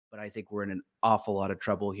but I think we're in an awful lot of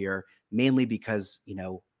trouble here, mainly because,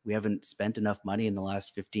 we haven't spent enough money in the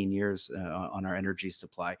last 15 years on our energy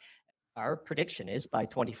supply. Our prediction is by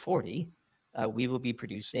 2040, we will be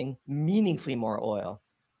producing meaningfully more oil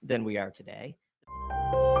than we are today.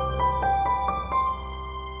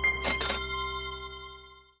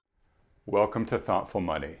 Welcome to Thoughtful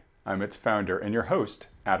Money. I'm its founder and your host,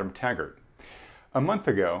 Adam Taggart. A month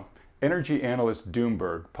ago, energy analyst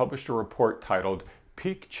Doomberg published a report titled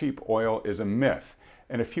 "Peak Cheap Oil is a Myth,"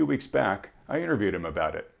 and a few weeks back, I interviewed him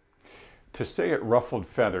about it. To say it ruffled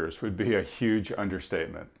feathers would be a huge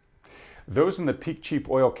understatement. Those in the peak cheap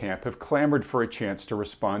oil camp have clamored for a chance to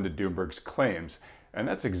respond to Doomberg's claims, and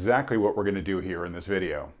that's exactly what we're going to do here in this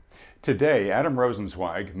video. Today, Adam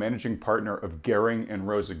Rozencwajg, managing partner of Goering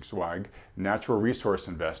Rozencwajg, natural resource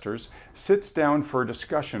investors, sits down for a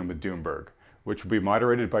discussion with Doomberg, which will be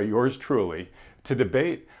moderated by yours truly, to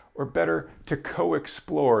debate, or better, to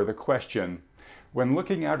co-explore the question: when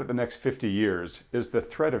looking out at the next 50 years, is the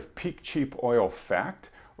threat of peak cheap oil fact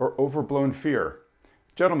or overblown fear?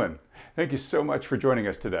 Gentlemen, thank you so much for joining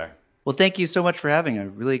us today. Well, thank you so much for having me.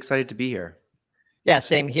 I'm really excited to be here. Yeah,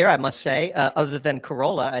 same here, I must say. Other than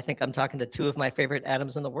Corolla, I think I'm talking to two of my favorite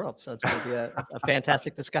Adams in the world. So it's going to be a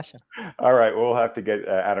fantastic discussion. All right, we'll have to get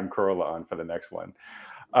Adam Corolla on for the next one.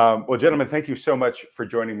 Well, gentlemen, thank you so much for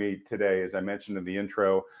joining me today. As I mentioned in the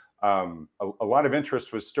intro, a lot of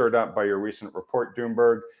interest was stirred up by your recent report,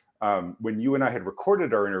 Doomberg. When you and I had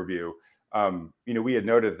recorded our interview, we had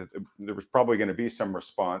noted that there was probably going to be some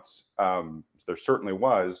response. There certainly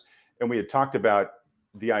was. And we had talked about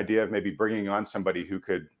the idea of maybe bringing on somebody who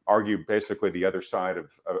could argue basically the other side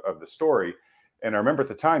of the story. And I remember at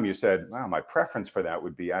the time you said, wow, my preference for that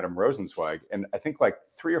would be Adam Rozencwajg. And I think like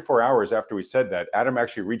 3 or 4 hours after we said that, Adam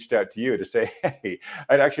actually reached out to you to say, hey,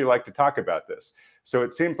 I'd actually like to talk about this. So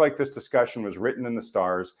it seemed like this discussion was written in the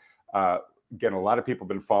stars. Again, a lot of people have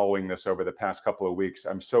been following this over the past couple of weeks.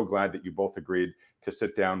 I'm so glad that you both agreed to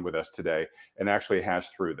sit down with us today and actually hash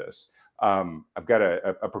through this. I've got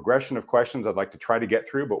a progression of questions I'd like to try to get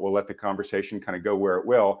through, but we'll let the conversation kind of go where it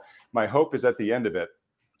will. My hope is at the end of it,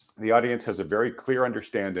 the audience has a very clear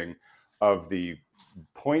understanding of the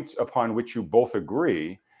points upon which you both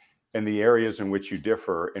agree and the areas in which you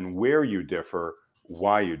differ, and where you differ,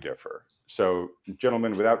 why you differ. So,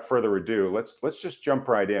 gentlemen, without further ado, let's just jump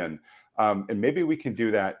right in. And maybe we can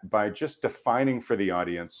do that by just defining for the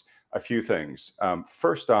audience a few things.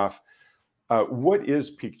 First off, what is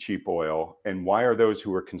peak cheap oil, and why are those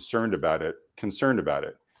who are concerned about it?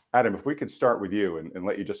 Adam, if we could start with you and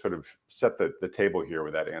let you just sort of set the table here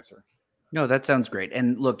with that answer. No, that sounds great.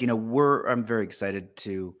 And look, I'm very excited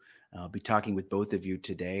to be talking with both of you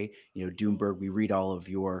today. Doomberg, we read all of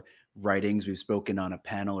your writings. We've spoken on a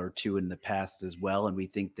panel or two in the past as well, and we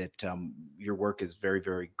think that your work is very,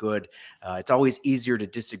 very good. It's always easier to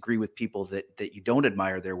disagree with people that you don't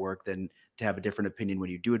admire their work than to have a different opinion when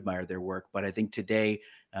you do admire their work. But I think today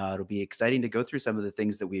it'll be exciting to go through some of the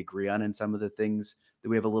things that we agree on and some of the things that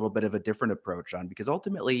we have a little bit of a different approach on, because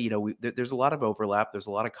ultimately, there's a lot of overlap, there's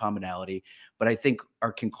a lot of commonality, but I think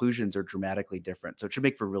our conclusions are dramatically different. So it should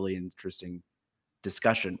make for really interesting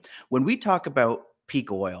discussion. When we talk about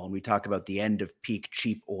peak oil and we talk about the end of peak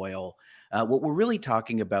cheap oil, what we're really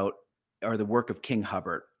talking about are the work of King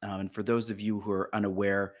Hubbert. And for those of you who are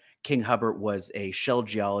unaware, King Hubbert was a shell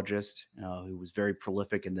geologist who was very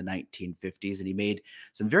prolific in the 1950s, and he made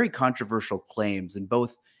some very controversial claims. And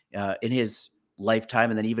both in his lifetime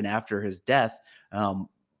and then even after his death,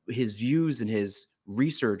 his views and his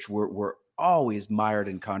research were always mired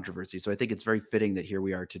in controversy. So I think it's very fitting that here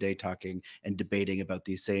we are today talking and debating about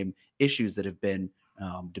these same issues that have been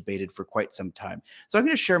debated for quite some time. So I'm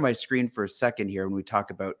going to share my screen for a second here when we talk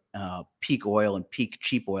about peak oil and peak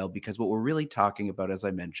cheap oil, because what we're really talking about, as I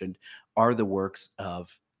mentioned, are the works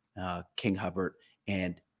of King Hubbert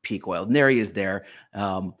and peak oil. And there he is there.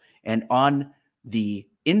 And on the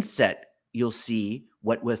inset, you'll see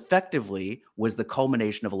what effectively was the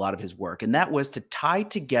culmination of a lot of his work. And that was to tie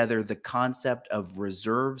together the concept of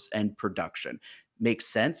reserves and production. Makes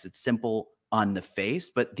sense. It's simple on the face,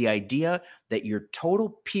 but the idea that your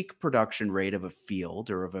total peak production rate of a field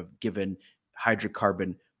or of a given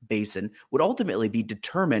hydrocarbon basin would ultimately be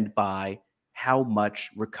determined by how much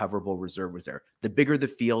recoverable reserve was there. The bigger the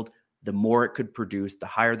field, the more it could produce, the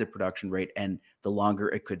higher the production rate, and the longer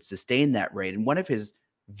it could sustain that rate. And one of his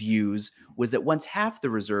views was that once half the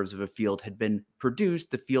reserves of a field had been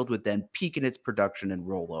produced, the field would then peak in its production and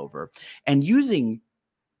roll over. And using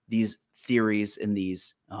these theories and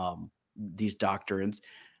these doctrines,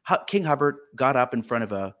 King Hubbert got up in front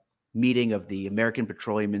of a meeting of the American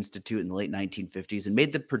Petroleum Institute in the late 1950s and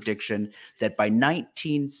made the prediction that by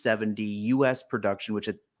 1970, U.S. production, which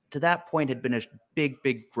to that point had been a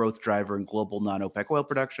big growth driver in global non-OPEC oil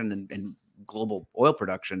production and global oil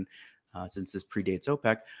production, since this predates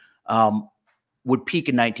OPEC, would peak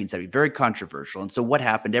in 1970. Very controversial. And so what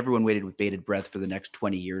happened? Everyone waited with bated breath for the next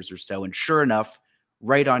 20 years or so. And sure enough,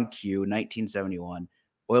 right on cue, 1971,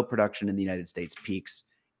 oil production in the United States peaks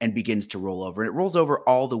and begins to roll over. And it rolls over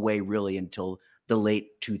all the way really until the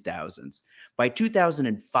late 2000s. By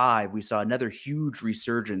 2005, we saw another huge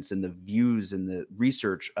resurgence in the views and the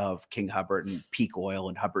research of King Hubbert and peak oil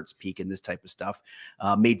and Hubbert's peak and this type of stuff,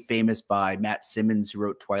 made famous by Matt Simmons, who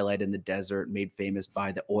wrote Twilight in the Desert, made famous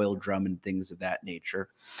by the oil drum and things of that nature.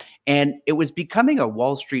 And it was becoming a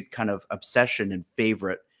Wall Street kind of obsession and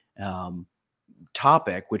favorite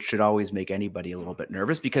topic, which should always make anybody a little bit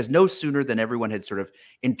nervous, because no sooner than everyone had sort of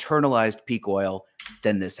internalized peak oil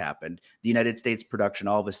than this happened. The United States production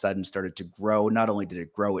all of a sudden started to grow. Not only did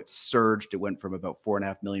it grow, it surged. It went from about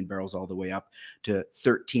 4.5 million barrels all the way up to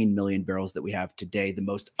 13 million barrels that we have today, the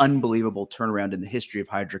most unbelievable turnaround in the history of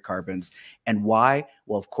hydrocarbons. And why?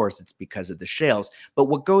 Well, of course, it's because of the shales. But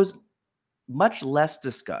what goes much less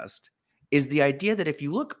discussed is the idea that if you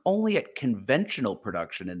look only at conventional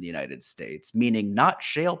production in the United States, meaning not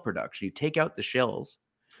shale production, you take out the shales,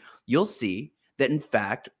 you'll see that in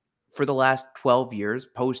fact, for the last 12 years,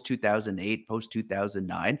 post-2008,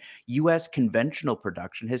 post-2009, U.S. conventional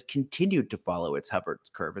production has continued to follow its Hubbert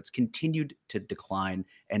curve. It's continued to decline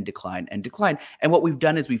and decline and decline. And what we've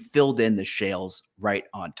done is we've filled in the shales right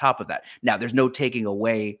on top of that. Now, there's no taking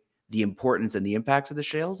away the importance and the impacts of the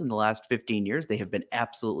shales in the last 15 years. They have been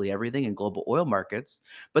absolutely everything in global oil markets.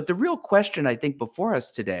 But the real question, I think, before us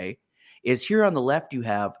today is here on the left, you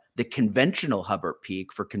have the conventional Hubbert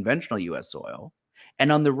peak for conventional U.S. oil.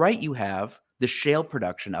 And on the right, you have the shale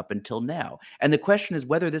production up until now. And the question is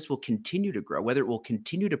whether this will continue to grow, whether it will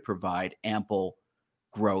continue to provide ample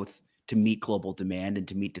growth to meet global demand and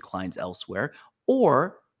to meet declines elsewhere,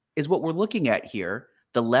 or is what we're looking at here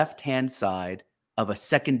the left-hand side of a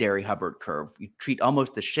secondary Hubbert curve. You treat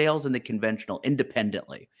almost the shales and the conventional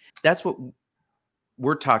independently. That's what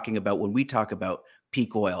we're talking about when we talk about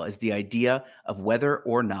peak oil, is the idea of whether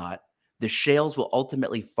or not the shales will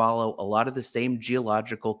ultimately follow a lot of the same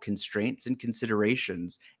geological constraints and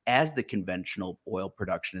considerations as the conventional oil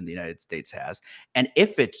production in the United States has. And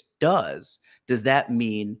if it does that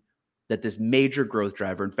mean that this major growth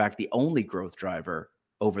driver, in fact, the only growth driver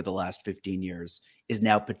over the last 15 years, is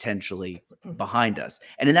now potentially behind us?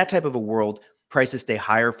 And in that type of a world, prices stay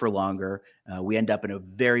higher for longer. We end up in a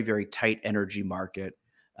very tight energy market.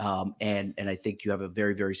 And I think you have a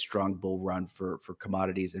very strong bull run for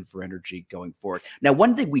commodities and for energy going forward. Now,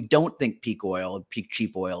 one thing we don't think peak oil and peak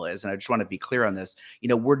cheap oil is, and I just want to be clear on this,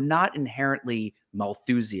 we're not inherently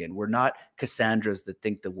Malthusian. We're not Cassandras that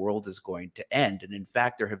think the world is going to end. And in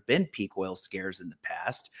fact, there have been peak oil scares in the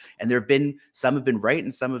past, and some have been right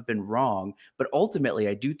and some have been wrong. But ultimately,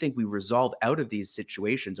 I do think we resolve out of these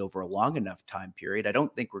situations over a long enough time period. I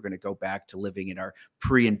don't think we're going to go back to living in our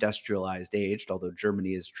pre-industrialized age, although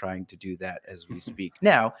Germany is trying to do that as we speak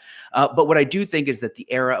now. But what I do think is that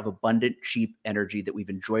the era of abundant, cheap energy that we've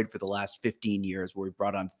enjoyed for the last 15 years, where we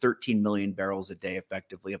brought on 13 million barrels a day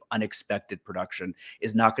effectively of unexpected production,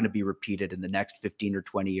 is not going to be repeated in the next 15 or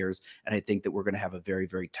 20 years. And I think that we're going to have a very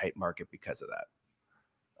tight market because of that.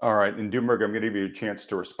 All right. And Doomberg, I'm going to give you a chance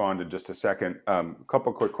to respond in just a second. A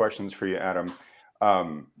couple quick questions for you, Adam.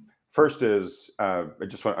 First is, I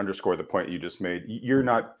just want to underscore the point you just made. You're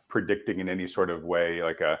not predicting in any sort of way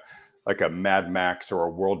like a Mad Max or a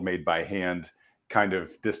world made by hand kind of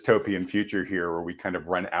dystopian future here where we kind of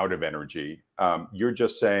run out of energy. You're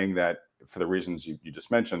just saying that for the reasons you just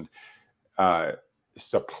mentioned,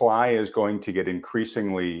 supply is going to get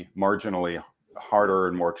increasingly marginally harder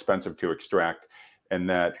and more expensive to extract. And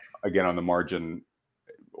that, again, on the margin,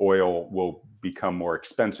 oil will become more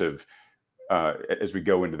expensive as we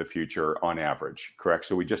go into the future on average, correct?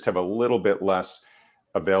 So we just have a little bit less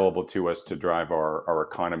available to us to drive our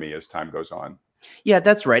economy as time goes on. Yeah,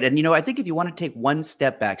 that's right. And, I think if you want to take one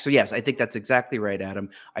step back, so yes, I think that's exactly right, Adam.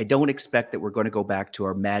 I don't expect that we're going to go back to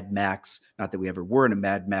our Mad Max, not that we ever were in a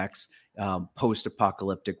Mad Max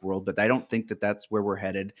post-apocalyptic world, but I don't think that that's where we're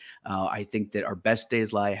headed. I think that our best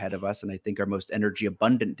days lie ahead of us, and I think our most energy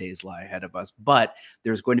abundant days lie ahead of us. But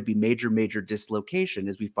there's going to be major dislocation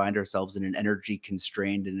as we find ourselves in an energy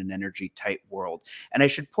constrained and an energy tight world. And I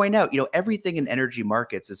should point out, everything in energy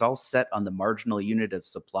markets is all set on the marginal unit of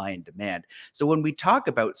supply and demand. So when we talk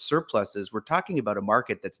about surpluses, we're talking about a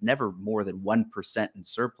market that's never more than 1% in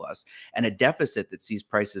surplus, and a deficit that sees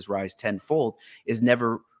prices rise tenfold is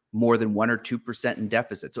never more than 1 or 2% in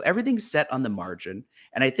deficit. So everything's set on the margin.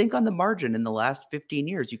 And I think on the margin in the last 15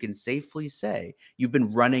 years, you can safely say you've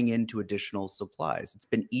been running into additional supplies. It's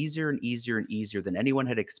been easier and easier and easier than anyone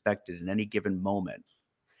had expected in any given moment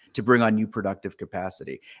to bring on new productive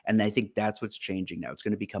capacity. And I think that's what's changing now. It's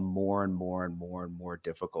going to become more and more and more and more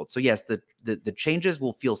difficult. So yes, the changes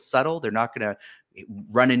will feel subtle. They're not going to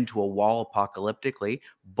run into a wall apocalyptically,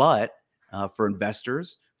 but for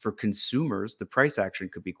investors, for consumers, the price action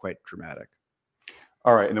could be quite dramatic.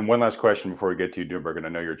 All right. And then one last question before we get to you, Doomberg, and I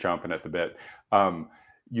know you're chomping at the bit.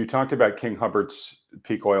 You talked about King Hubbard's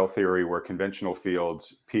peak oil theory, where conventional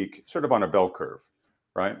fields peak sort of on a bell curve,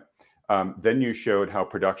 right? Then you showed how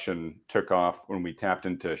production took off when we tapped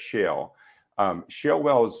into shale. Shale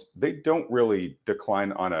wells, they don't really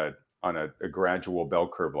decline on a gradual bell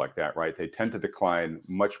curve like that, right? They tend to decline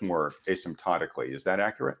much more asymptotically. Is that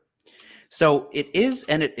accurate? So it is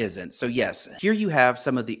and it isn't. So yes, here you have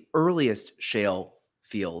some of the earliest shale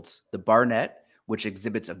fields, the Barnett, which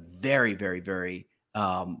exhibits a very, very, very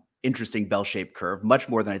interesting bell-shaped curve, much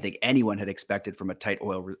more than I think anyone had expected from a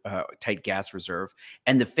tight gas reserve,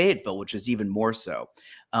 and the Fayetteville, which is even more so.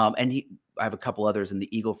 I have a couple others in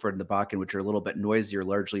the Eagle Ford and the Bakken, which are a little bit noisier,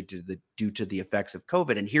 largely due to the effects of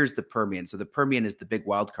COVID. And here's the Permian. So the Permian is the big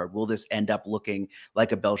wild card. Will this end up looking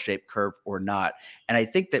like a bell-shaped curve or not? And I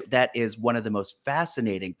think that is one of the most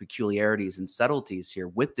fascinating peculiarities and subtleties here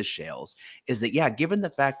with the shales, is that, yeah, given the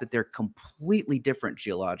fact that they're completely different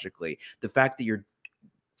geologically, the fact that you're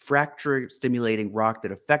fracture stimulating rock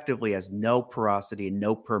that effectively has no porosity and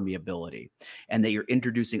no permeability, and that you're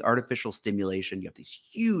introducing artificial stimulation. You have these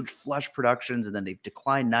huge flush productions, and then they've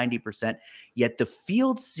declined 90%, yet the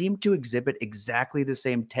fields seem to exhibit exactly the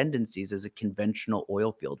same tendencies as a conventional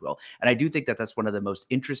oil field will. And I do think that that's one of the most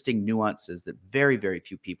interesting nuances that very, very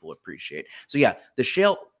few people appreciate. So yeah, the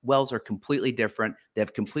shale wells are completely different. They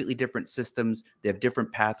have completely different systems. They have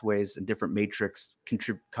different pathways and different matrix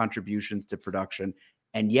contributions to production.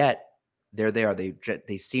 And yet, there they are.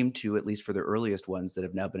 They seem to, at least for the earliest ones that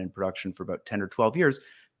have now been in production for about 10 or 12 years,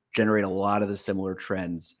 generate a lot of the similar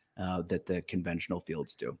trends that the conventional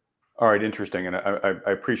fields do. All right, interesting. And I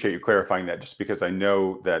appreciate you clarifying that, just because I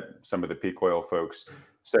know that some of the peak oil folks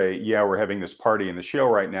say, yeah, we're having this party in the shale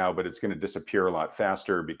right now, but it's going to disappear a lot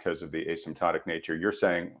faster because of the asymptotic nature. You're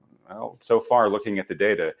saying, well, so far, looking at the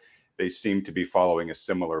data, they seem to be following a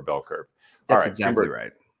similar bell curve. That's exactly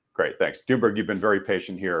right. Great, thanks. Doomberg, you've been very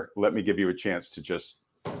patient here. Let me give you a chance to just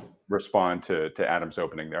respond to Adam's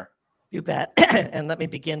opening there. You bet. And let me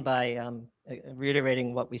begin by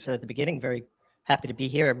reiterating what we said at the beginning. Very happy to be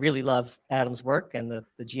here. I really love Adam's work and the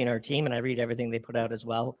GNR team, and I read everything they put out as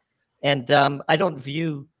well. And I don't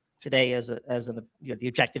view today as the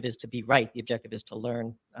objective is to be right. The objective is to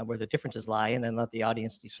learn where the differences lie, and then let the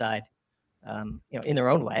audience decide, in their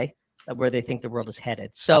own way, where they think the world is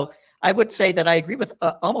headed. So I would say that I agree with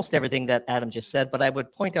almost everything that Adam just said, but I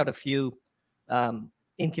would point out a few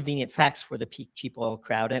inconvenient facts for the peak cheap oil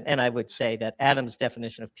crowd. And I would say that Adam's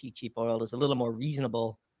definition of peak cheap oil is a little more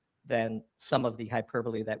reasonable than some of the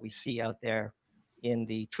hyperbole that we see out there in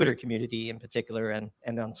the Twitter community in particular,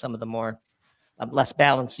 and on some of the more less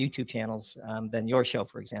balanced YouTube channels than your show,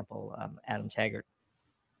 for example, Adam Taggart.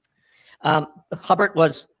 Hubbard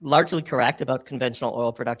was largely correct about conventional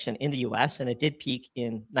oil production in the US, and it did peak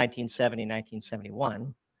in 1970,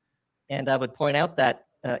 1971. And I would point out that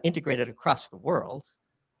integrated across the world,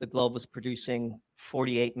 the globe was producing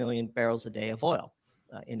 48 million barrels a day of oil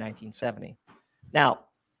in 1970. Now,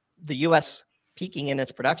 the US peaking in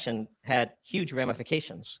its production had huge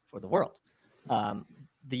ramifications for the world.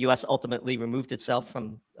 The US ultimately removed itself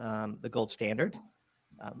from the gold standard.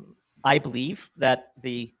 I believe that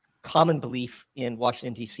the common belief in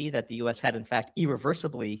Washington, D.C., that the U.S. had, in fact,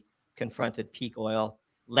 irreversibly confronted peak oil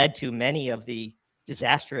led to many of the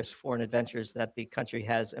disastrous foreign adventures that the country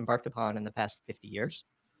has embarked upon in the past 50 years.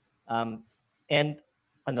 And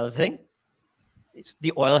another thing,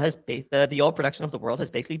 the oil production of the world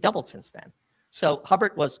has basically doubled since then. So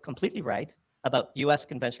Hubbard was completely right about U.S.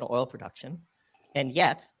 conventional oil production. And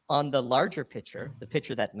yet, on the larger picture, the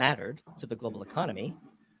picture that mattered to the global economy,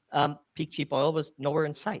 peak cheap oil was nowhere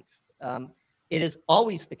in sight. It is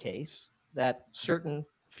always the case that certain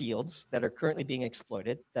fields that are currently being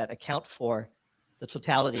exploited, that account for the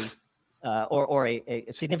totality or a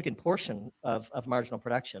significant portion of marginal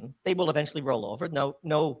production, they will eventually roll over.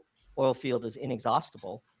 No oil field is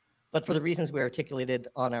inexhaustible. But for the reasons we articulated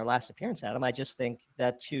on our last appearance, Adam, I just think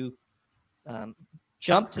that to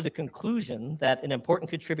jump to the conclusion that an important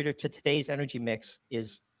contributor to today's energy mix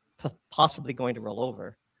is possibly going to roll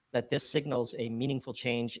over, that this signals a meaningful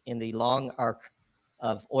change in the long arc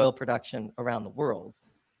of oil production around the world,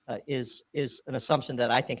 is an assumption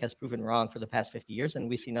that I think has proven wrong for the past 50 years, and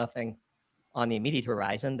we see nothing on the immediate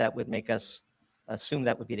horizon that would make us assume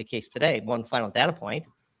that would be the case today. One final data point.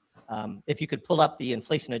 If you could pull up the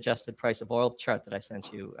inflation-adjusted price of oil chart that I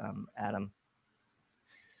sent you, Adam.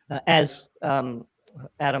 As Adam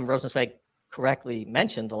Rosenzweig correctly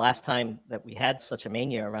mentioned, the last time that we had such a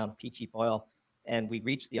mania around peak cheap oil and we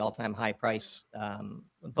reached the all-time high price,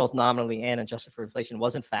 both nominally and adjusted for inflation,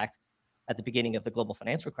 was in fact at the beginning of the global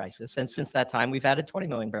financial crisis. And since that time, we've added 20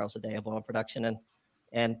 million barrels a day of oil production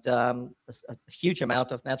and a huge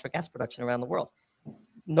amount of natural gas production around the world.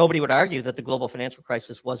 Nobody would argue that the global financial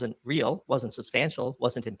crisis wasn't real, wasn't substantial,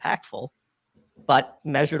 wasn't impactful, but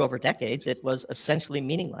measured over decades, it was essentially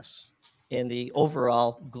meaningless in the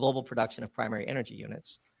overall global production of primary energy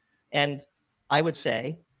units. And I would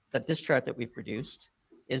say that this chart that we've produced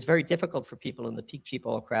is very difficult for people in the peak cheap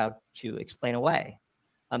oil crowd to explain away.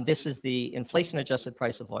 This is the inflation-adjusted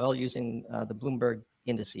price of oil using the Bloomberg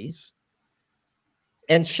indices.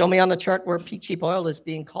 And show me on the chart where peak cheap oil is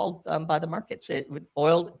being called by the markets.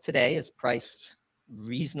 Oil today is priced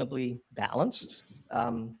reasonably balanced.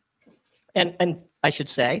 And I should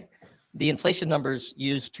say, the inflation numbers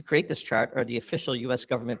used to create this chart are the official US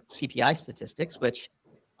government CPI statistics, which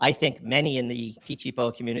I think many in the peak cheap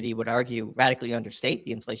oil community would argue radically understate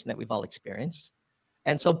the inflation that we've all experienced.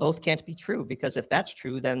 And so both can't be true, because if that's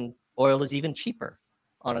true, then oil is even cheaper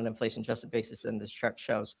on an inflation-adjusted basis than this chart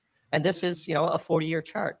shows. And this is, a 40-year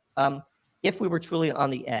chart. If we were truly on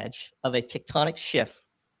the edge of a tectonic shift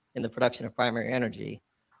in the production of primary energy,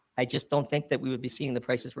 I just don't think that we would be seeing the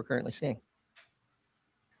prices we're currently seeing.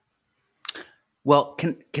 Well,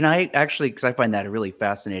 can I actually, because I find that a really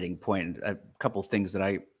fascinating point, a couple of things that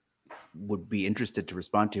I would be interested to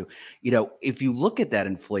respond to. If you look at that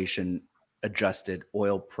inflation-adjusted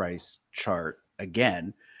oil price chart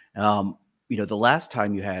again, the last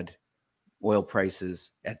time you had oil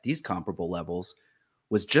prices at these comparable levels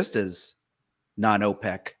was just as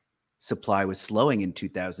non-OPEC supply was slowing in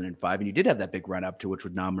 2005. And you did have that big run up to which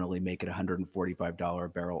would nominally make it $145 a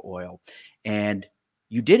barrel oil. And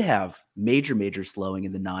you did have major slowing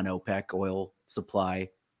in the non-OPEC oil supply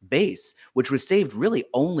base, which was saved really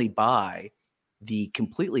only by the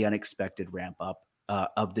completely unexpected ramp up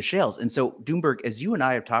of the shales. And so, Doomberg, as you and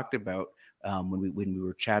I have talked about when we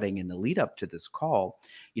were chatting in the lead up to this call,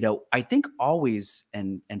 I think always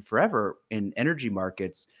and forever in energy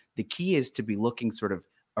markets, the key is to be looking sort of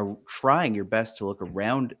trying your best to look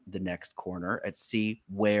around the next corner and see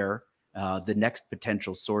where the next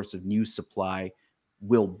potential source of new supply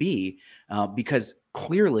will be, because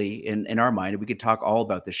clearly in our mind, we could talk all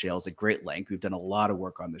about the shales at great length. We've done a lot of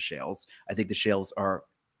work on the shales. I think the shales are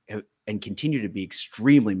and continue to be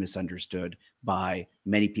extremely misunderstood by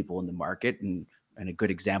many people in the market. And a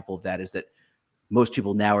good example of that is that most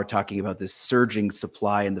people now are talking about this surging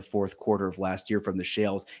supply in the fourth quarter of last year from the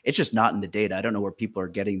shales. It's just not in the data. I don't know where people are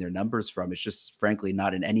getting their numbers from. It's just frankly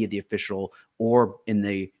not in any of the official or in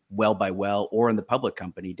the well by well or in the public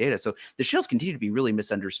company data. So the shales continue to be really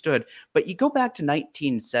misunderstood. But you go back to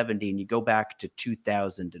 1970 and you go back to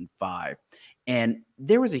 2005, and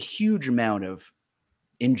there was a huge amount of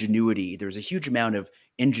ingenuity. There was a huge amount of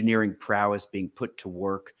engineering prowess being put to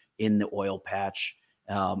work in the oil patch.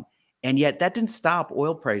 And yet that didn't stop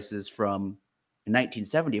oil prices from in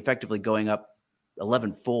 1970 effectively going up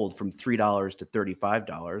 11-fold from $3 to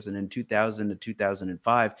 $35. And in 2000 to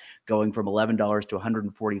 2005, going from $11 to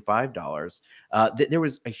 $145. There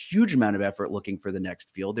was a huge amount of effort looking for the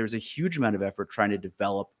next field. There's a huge amount of effort trying to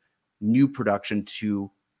develop new production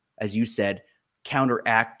to, as you said,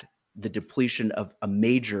 counteract the depletion of a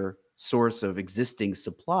major source of existing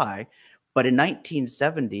supply. But in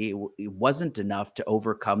 1970, it wasn't enough to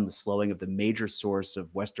overcome the slowing of the major source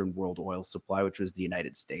of Western world oil supply, which was the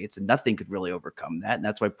United States. And nothing could really overcome that. And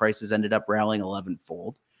that's why prices ended up rallying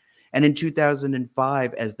 11-fold. And in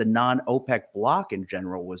 2005, as the non-OPEC bloc in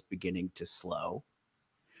general was beginning to slow,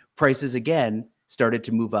 prices again started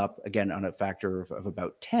to move up again on a factor of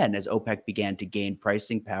about 10 as OPEC began to gain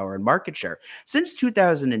pricing power and market share. Since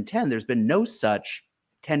 2010, there's been no such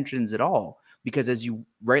tensions at all. Because as you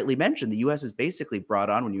rightly mentioned, the U.S. has basically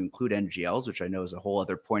brought on, when you include NGLs, which I know is a whole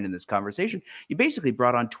other point in this conversation, you basically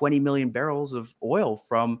brought on 20 million barrels of oil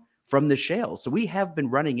from the shale. So we have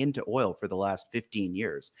been running into oil for the last 15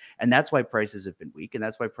 years. And that's why prices have been weak. And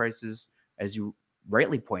that's why prices, as you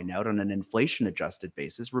rightly point out, on an inflation-adjusted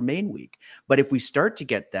basis, remain weak. But if we start to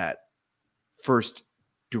get that first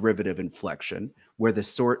derivative inflection, where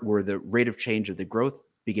the rate of change of the growth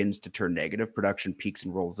begins to turn negative, production peaks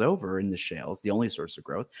and rolls over in the shales, the only source of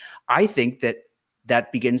growth, I think that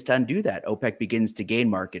that begins to undo that. OPEC begins to gain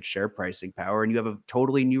market share, pricing power, and you have a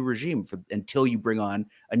totally new regime until you bring on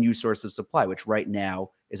a new source of supply, which right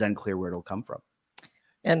now is unclear where it'll come from.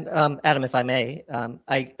 And Adam, if I may,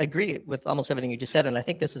 I agree with almost everything you just said, and I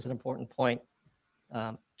think this is an important point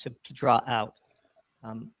to draw out.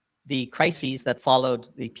 The crises that followed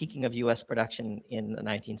the peaking of U.S. production in the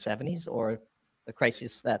 1970s, or the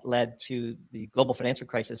crisis that led to the global financial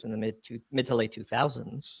crisis in the mid to late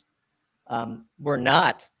 2000s, were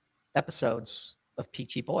not episodes of peak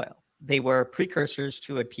cheap oil. They were precursors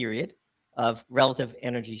to a period of relative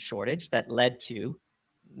energy shortage that led to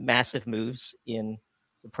massive moves in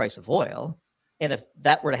the price of oil. And if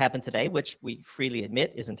that were to happen today, which we freely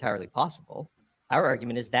admit is entirely possible, our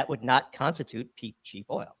argument is that would not constitute peak cheap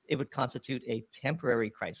oil. It would constitute a temporary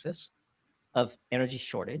crisis of energy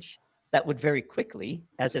shortage that would very quickly,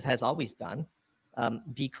 as it has always done,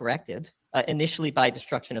 be corrected, initially by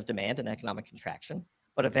destruction of demand and economic contraction,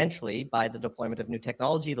 but eventually by the deployment of new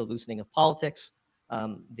technology, the loosening of politics,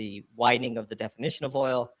 the widening of the definition of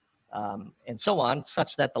oil, and so on,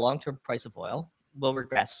 such that the long-term price of oil will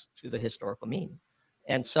regress to the historical mean.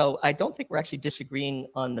 And so I don't think we're actually disagreeing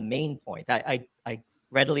on the main point. I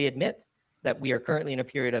readily admit that we are currently in a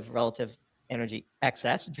period of relative energy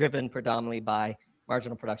excess, driven predominantly by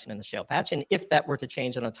marginal production in the shale patch. And if that were to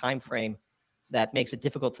change on a time frame that makes it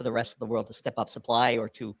difficult for the rest of the world to step up supply or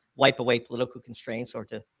to wipe away political constraints or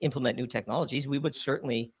to implement new technologies, we would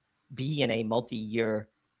certainly be in a multi-year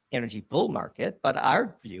energy bull market. But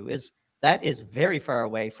our view is that is very far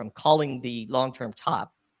away from calling the long-term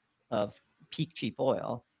top of peak cheap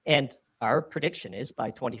oil. And our prediction is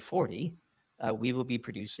by 2040, we will be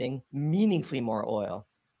producing meaningfully more oil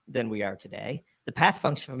than we are today. The path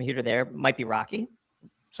function from here to there might be rocky.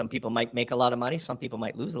 Some people might make a lot of money. Some people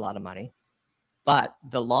might lose a lot of money. But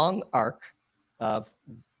the long arc of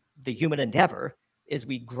the human endeavor is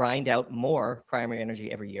we grind out more primary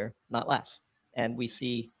energy every year, not less. And we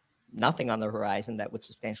see nothing on the horizon that would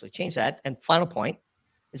substantially change that. And final point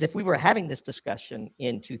is, if we were having this discussion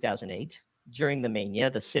in 2008, during the mania,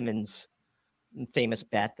 the Simmons famous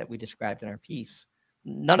bet that we described in our piece,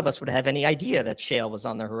 none of us would have any idea that shale was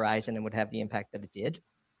on the horizon and would have the impact that it did,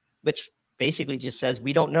 which basically just says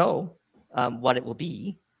we don't know what it will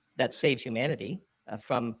be that saves humanity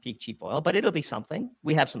from peak cheap oil, but it'll be something.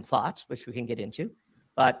 We have some thoughts, which we can get into.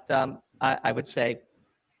 But I would say,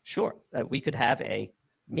 sure, we could have a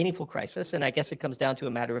meaningful crisis. And I guess it comes down to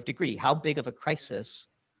a matter of degree. How big of a crisis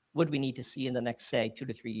would we need to see in the next, say, 2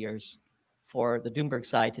 to 3 years for the Doomberg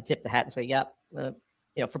side to tip the hat and say, yeah,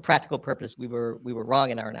 for practical purpose, we were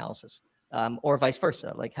wrong in our analysis, or vice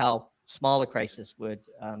versa? Like, how small a crisis would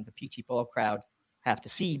the peak cheap oil crowd have to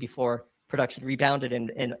see before production rebounded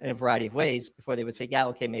in a variety of ways before they would say, yeah,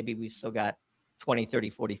 okay, maybe we've still got 20, 30,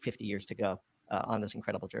 40, 50 years to go on this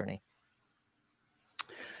incredible journey.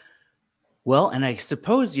 Well, and I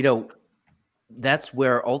suppose, that's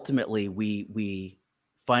where ultimately we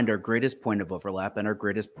find our greatest point of overlap and our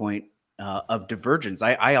greatest point of divergence.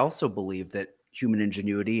 I also believe that human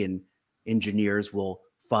ingenuity and engineers will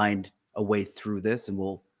find a way through this,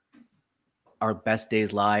 and our best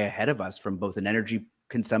days lie ahead of us from both an energy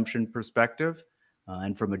consumption perspective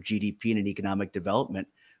and from a GDP and an economic development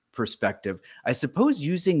perspective. I suppose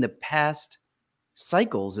using the past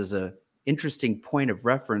cycles as a interesting point of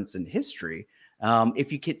reference in history.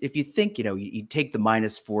 If you think, you take the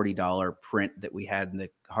minus $40 print that we had in the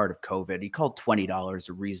heart of COVID, you call $20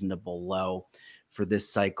 a reasonable low for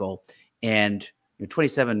this cycle. And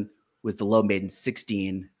 27 was the low made in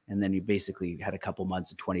 16. And then you basically had a couple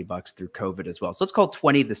months of $20 through COVID as well. So let's call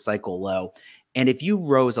 20 the cycle low. And if you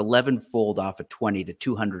rose 11-fold off of 20 to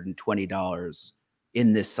 $220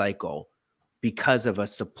 in this cycle because of a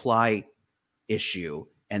supply issue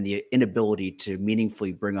and the inability to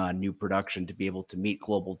meaningfully bring on new production to be able to meet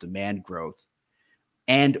global demand growth,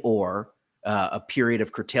 and or a period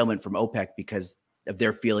of curtailment from OPEC because of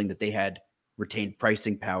their feeling that they had retained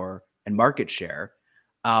pricing power and market share,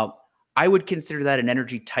 I would consider that an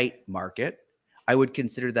energy tight market. I would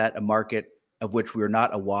consider that a market of which we are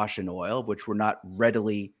not awash in oil, of which we're not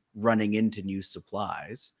readily running into new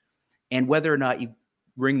supplies. And whether or not you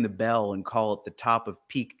ring the bell and call it the top of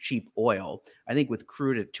peak cheap oil, I think with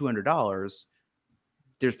crude at $200,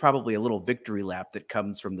 there's probably a little victory lap that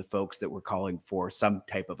comes from the folks that were calling for some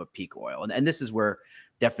type of a peak oil. And this is where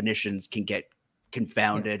definitions can get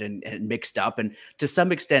confounded and mixed up. And to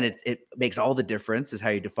some extent, it makes all the difference is how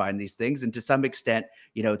you define these things. And to some extent,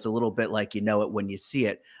 it's a little bit like it when you see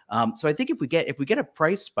it. So I think if we get a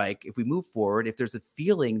price spike, if we move forward, if there's a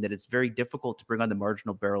feeling that it's very difficult to bring on the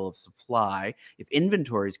marginal barrel of supply, if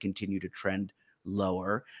inventories continue to trend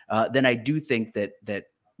lower, then I do think that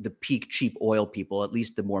the peak cheap oil people, at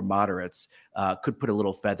least the more moderates, could put a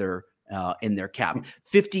little feather in their cap.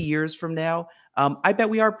 50 years from now, I bet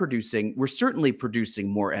we're certainly producing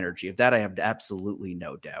more energy. Of that, I have absolutely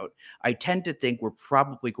no doubt. I tend to think we're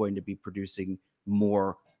probably going to be producing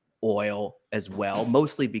more oil as well,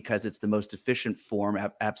 mostly because it's the most efficient form,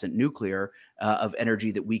 absent nuclear, of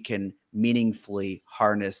energy that we can meaningfully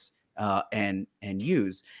harness and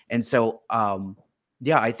use. And so,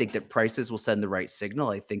 yeah, I think that prices will send the right signal.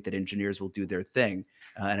 I think that engineers will do their thing,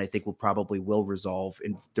 and I think we'll probably resolve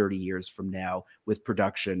in 30 years from now with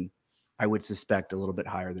production, I would suspect, a little bit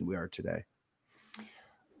higher than we are today.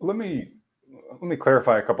 Let me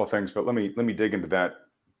clarify a couple of things, but let me dig into that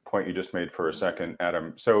point you just made for a second,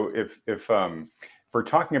 Adam. So if we're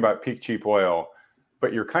talking about peak cheap oil,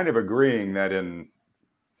 but you're kind of agreeing that in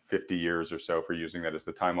 50 years or so, if we're using that as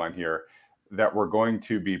the timeline here, that we're going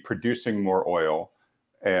to be producing more oil,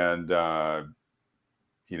 and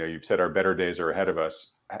you've said our better days are ahead of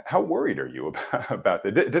us. How worried are you about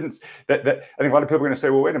that? I think a lot of people are going to say,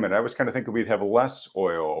 well, wait a minute, I was kind of thinking we'd have less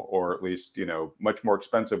oil, or at least much more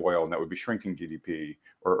expensive oil, and that would be shrinking GDP,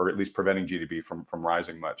 or at least preventing GDP from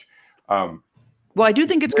rising much. Well, I do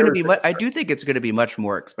think it's going to be. I do think it's going to be much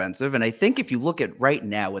more expensive, and I think if you look at right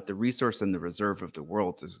now what the resource and the reserve of the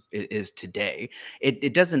world is today,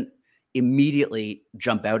 it doesn't immediately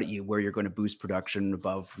jump out at you where you're going to boost production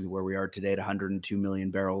above where we are today at 102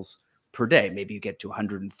 million barrels per day. Maybe you get to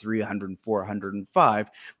 103, 104,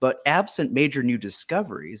 105. But absent major new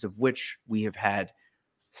discoveries, of which we have had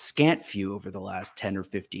scant few over the last 10 or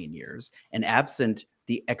 15 years, and absent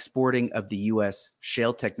the exporting of the U.S.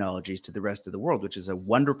 shale technologies to the rest of the world, which is a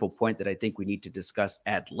wonderful point that I think we need to discuss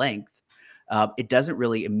at length, it doesn't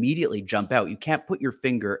really immediately jump out. You can't put your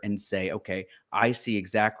finger and say, okay, I see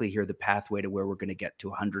exactly here the pathway to where we're going to get to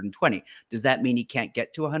 120. Does that mean you can't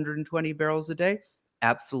get to 120 barrels a day?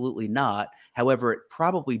 Absolutely not. However, it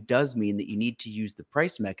probably does mean that you need to use the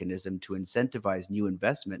price mechanism to incentivize new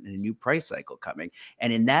investment and a new price cycle coming.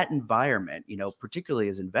 And in that environment, particularly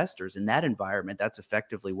as investors, in that environment, that's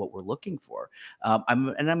effectively what we're looking for. I'm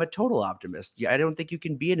a total optimist. I don't think you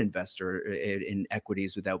can be an investor in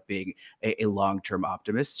equities without being a long-term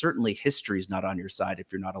optimist. Certainly, history is not on your side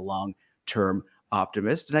if you're not a long-term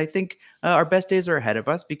optimist. And I think our best days are ahead of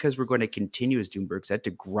us, because we're going to continue, as Doomberg said,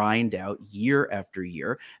 to grind out year after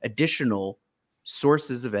year additional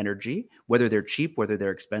sources of energy. Whether they're cheap, whether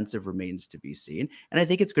they're expensive, remains to be seen. And I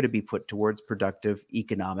think it's going to be put towards productive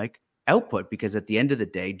economic output, because at the end of the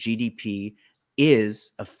day, GDP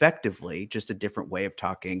is effectively just a different way of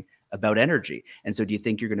talking about energy. And so do you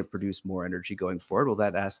think you're going to produce more energy going forward? Well,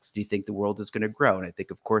 that asks, do you think the world is going to grow? And I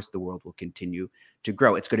think, of course, the world will continue to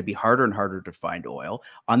grow. It's going to be harder and harder to find oil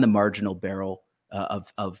on the marginal barrel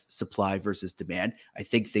of supply versus demand. I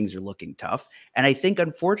think things are looking tough. And I think,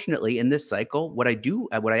 unfortunately, in this cycle, what I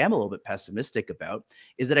am a little bit pessimistic about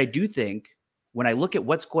is that I do think, when I look at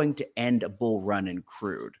what's going to end a bull run in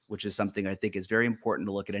crude, which is something I think is very important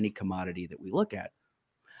to look at any commodity that we look at,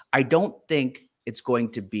 I don't think it's going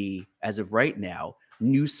to be, as of right now,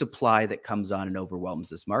 new supply that comes on and overwhelms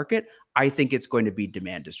this market. I think it's going to be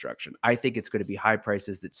demand destruction. I think it's going to be high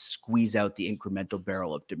prices that squeeze out the incremental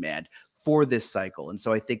barrel of demand for this cycle. And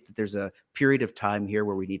so I think that there's a period of time here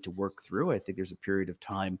where we need to work through. I think there's a period of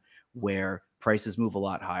time where prices move a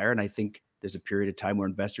lot higher. And I think there's a period of time where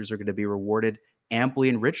investors are going to be rewarded amply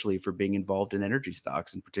and richly for being involved in energy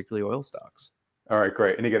stocks, and particularly oil stocks. All right,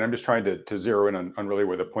 great. And again, I'm just trying to zero in on really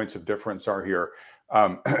where the points of difference are here,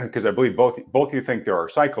 because I believe both you think there are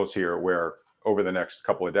cycles here where over the next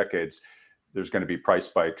couple of decades, there's going to be price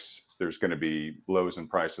spikes. There's going to be lows in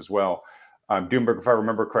price as well. Doomberg, if I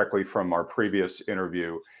remember correctly from our previous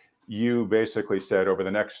interview, you basically said over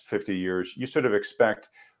the next 50 years, you sort of expect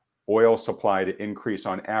oil supply to increase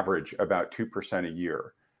on average about 2% a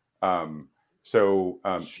year. Sure.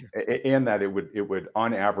 And that it would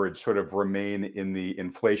on average sort of remain in the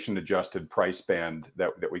inflation adjusted price band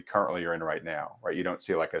that we currently are in right now, right? You don't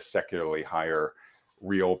see like a secularly higher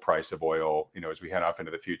real price of oil, as we head off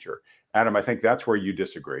into the future. Adam, I think that's where you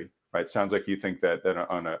disagree, right? Sounds like you think that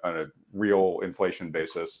on a real inflation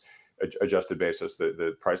basis, adjusted basis,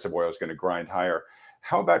 the price of oil is going to grind higher.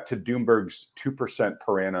 How about to Doomberg's 2%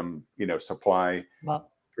 per annum, supply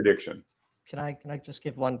prediction? Can I just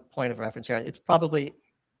give one point of reference here? It's probably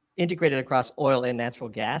integrated across oil and natural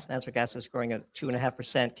gas. Natural gas is growing at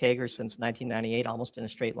 2.5% CAGR since 1998, almost in a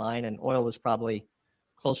straight line, and oil is probably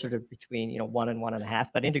closer to between 1 and 1.5.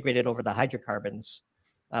 But integrated over the hydrocarbons,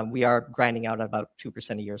 we are grinding out about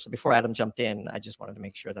 2% a year. So before Adam jumped in, I just wanted to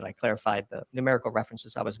make sure that I clarified the numerical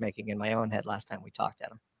references I was making in my own head last time we talked,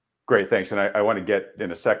 Adam. Great, thanks. And I want to get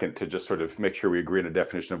in a second to just sort of make sure we agree on a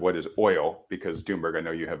definition of what is oil, because Doomberg, I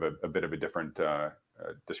know you have a bit of a different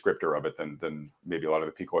descriptor of it than maybe a lot of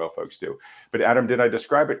the peak oil folks do. But Adam, did I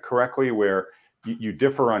describe it correctly where you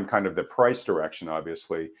differ on kind of the price direction,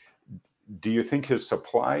 obviously? Do you think his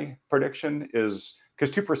supply prediction is,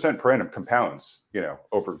 because 2% per annum compounds,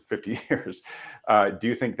 over 50 years. Do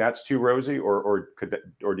you think that's too rosy, or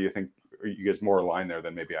do you think, are you guys more aligned there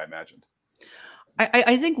than maybe I imagined?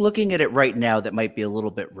 I think looking at it right now, that might be a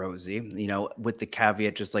little bit rosy, with the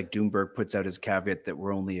caveat, just like Doomberg puts out his caveat that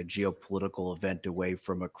we're only a geopolitical event away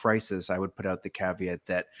from a crisis. I would put out the caveat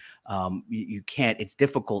that you can't, it's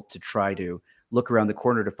difficult to try to look around the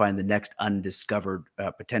corner to find the next undiscovered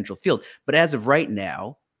potential field. But as of right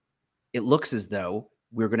now, it looks as though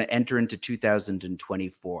we're going to enter into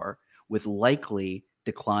 2024 with likely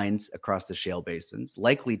declines across the shale basins,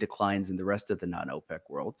 likely declines in the rest of the non-OPEC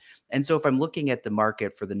world. And so if I'm looking at the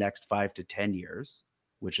market for the next 5 to 10 years,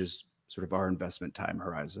 which is sort of our investment time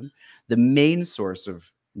horizon, the main source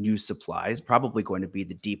of new supply is probably going to be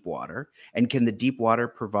the deep water. And can the deep water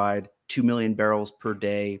provide 2 million barrels per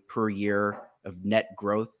day per year of net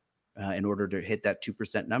growth in order to hit that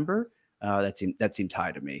 2% number? That seems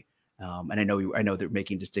high to me. And I know they're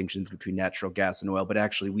making distinctions between natural gas and oil, but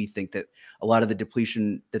actually we think that a lot of the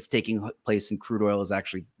depletion that's taking place in crude oil is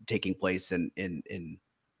actually taking place in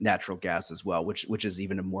natural gas as well, which is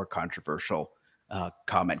even a more controversial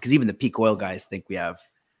comment, because even the peak oil guys think we have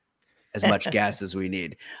as much gas as we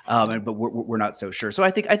need, but we're not so sure. So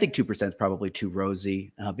I think 2% is probably too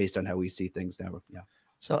rosy based on how we see things now. Yeah.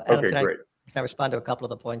 So Adam, Okay, great. Can I respond to a couple of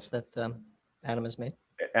the points that Adam has made?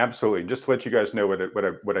 Absolutely. Just to let you guys know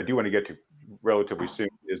what I do want to get to relatively soon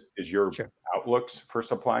is your outlooks for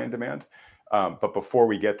supply and demand. But before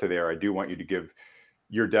we get to there, I do want you to give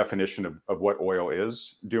your definition of what oil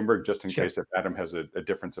is, Doomberg, just in case if Adam has a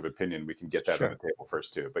difference of opinion, we can get that on the table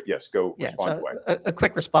first too. But yes, go respond. A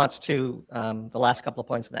quick response to the last couple of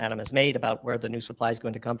points that Adam has made about where the new supply is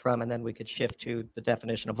going to come from, and then we could shift to the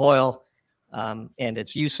definition of oil and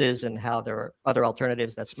its uses and how there are other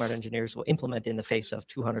alternatives that smart engineers will implement in the face of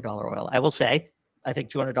 $200 oil. I will say, I think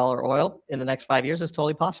 $200 oil in the next 5 years is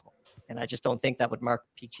totally possible. And I just don't think that would mark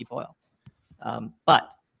peak cheap oil. But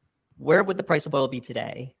where would the price of oil be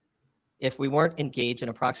today if we weren't engaged in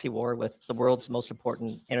a proxy war with the world's most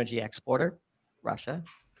important energy exporter, Russia?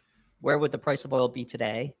 Where would the price of oil be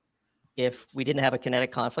today if we didn't have a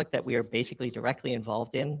kinetic conflict that we are basically directly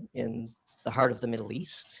involved in the heart of the Middle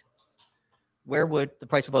East? Where would the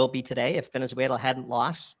price of oil be today if Venezuela hadn't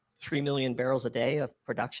lost 3 million barrels a day of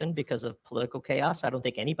production because of political chaos? I don't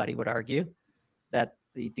think anybody would argue that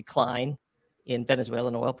the decline in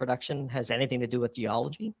Venezuelan oil production has anything to do with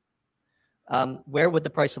geology. Where would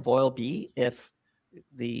the price of oil be if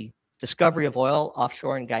the discovery of oil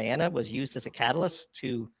offshore in Guyana was used as a catalyst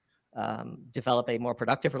to develop a more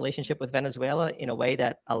productive relationship with Venezuela in a way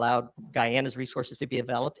that allowed Guyana's resources to be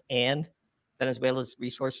developed and Venezuela's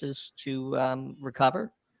resources to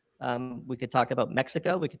recover? We could talk about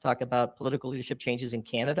Mexico. We could talk about political leadership changes in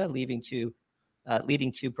Canada, leading to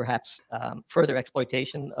perhaps further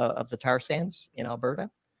exploitation of the tar sands in Alberta.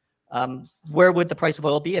 Where would the price of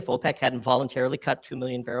oil be if OPEC hadn't voluntarily cut 2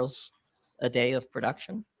 million barrels a day of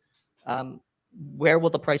production? Where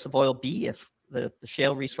will the price of oil be if the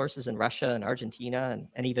shale resources in Russia and Argentina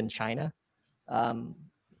and even China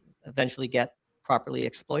eventually get properly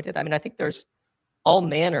exploited? I mean, I think there's all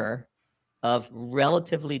manner of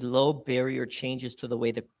relatively low barrier changes to the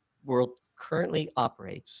way the world currently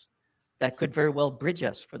operates that could very well bridge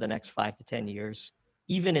us for the next 5 to 10 years,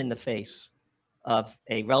 even in the face of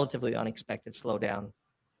a relatively unexpected slowdown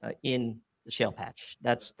in the shale patch.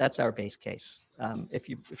 That's our base case. If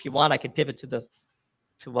you want, I could pivot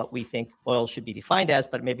to what we think oil should be defined as,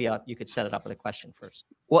 but maybe you could set it up with a question first.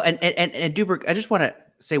 Well, and Doomberg, I just want to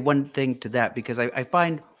say one thing to that, because I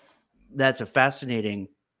find that's a fascinating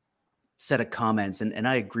set of comments, and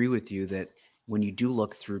I agree with you that when you do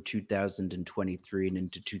look through 2023 and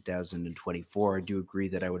into 2024, I do agree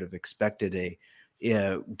that I would have expected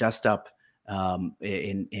a dust up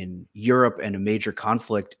in Europe and a major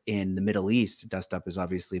conflict in the Middle East. Dust up is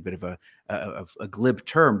obviously a bit of a glib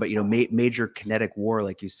term, but major kinetic war,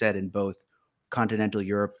 like you said, in both continental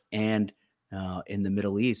Europe and in the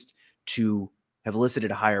Middle East, to have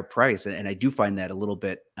elicited a higher price. And I do find that a little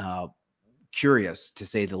bit curious, to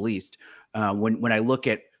say the least. When I look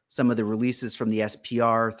at some of the releases from the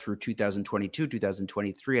SPR through 2022,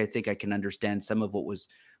 2023, I think I can understand some of what was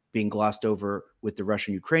being glossed over with the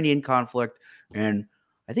Russian-Ukrainian conflict. And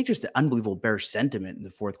I think just the unbelievable bearish sentiment in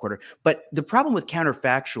the fourth quarter. But the problem with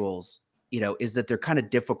counterfactuals, is that they're kind of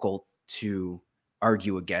difficult to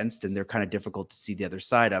argue against, and they're kind of difficult to see the other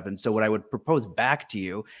side of. And so what I would propose back to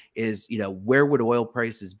you is, where would oil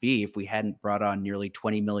prices be if we hadn't brought on nearly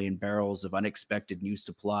 20 million barrels of unexpected new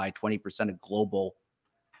supply, 20% of global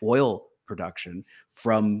oil production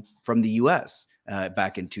from the US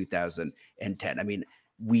back in 2010? I mean,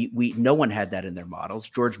 we no one had that in their models.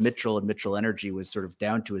 George Mitchell and Mitchell Energy was sort of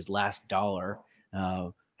down to his last dollar,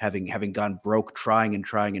 having gone broke trying in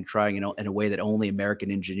a way that only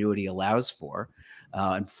American ingenuity allows for.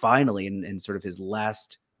 And finally, in sort of his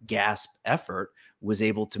last gasp effort, was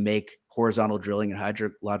able to make horizontal drilling and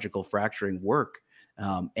hydrological fracturing work.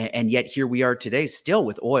 And yet here we are today, still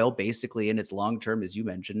with oil basically in its long-term, as you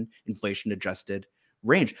mentioned, inflation-adjusted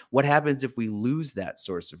range. What happens if we lose that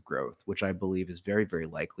source of growth, which I believe is very, very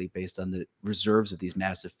likely based on the reserves of these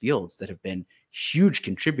massive fields that have been huge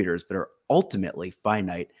contributors, but are ultimately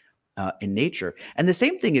finite in nature? And the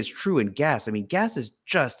same thing is true in gas. I mean, gas is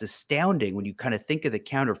just astounding when you kind of think of the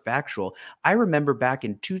counterfactual. I remember back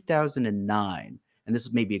in 2009, and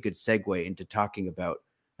this may be a good segue into talking about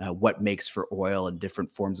what makes for oil and different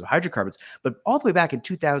forms of hydrocarbons. But all the way back in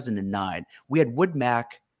 2009, we had Wood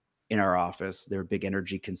Mac in our office. They're a big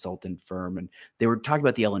energy consultant firm, and they were talking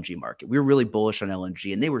about the LNG market. We were really bullish on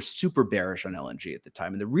LNG, and they were super bearish on LNG at the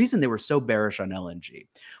time. And the reason they were so bearish on LNG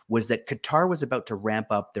was that Qatar was about to ramp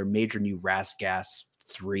up their major new Ras Gas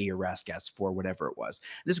 3 or Ras Gas 4, whatever it was.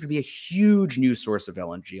 This was going to be a huge new source of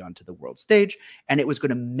LNG onto the world stage, and it was going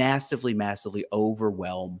to massively, massively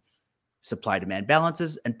overwhelm supply-demand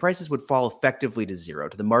balances, and prices would fall effectively to zero,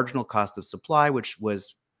 to the marginal cost of supply, which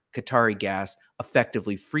was Qatari gas,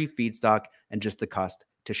 effectively free feedstock, and just the cost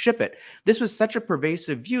to ship it. This was such a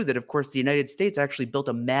pervasive view that, of course, the United States actually built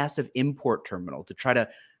a massive import terminal to try to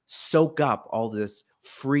soak up all this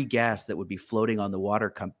free gas that would be floating on the water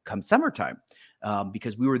come summertime,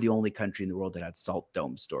 because we were the only country in the world that had salt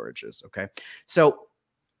dome storages, okay? So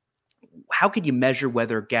how could you measure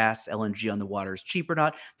whether gas, LNG on the water is cheap or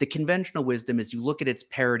not? The conventional wisdom is you look at its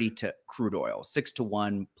parity to crude oil,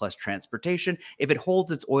 6-to-1 plus transportation. If it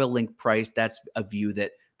holds its oil link price, that's a view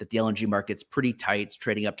that the LNG market's pretty tight. It's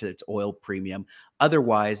trading up to its oil premium.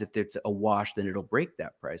 Otherwise, if it's a wash, then it'll break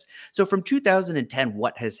that price. So from 2010,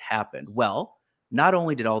 what has happened? Well, not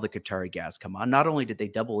only did all the Qatari gas come on, not only did they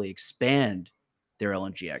doubly expand their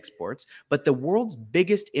LNG exports, but the world's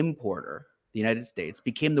biggest importer, the United States,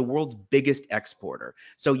 became the world's biggest exporter.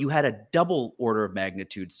 So you had a double order of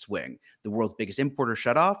magnitude swing. The world's biggest importer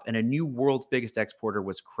shut off, and a new world's biggest exporter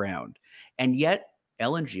was crowned. And yet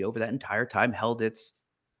LNG over that entire time held its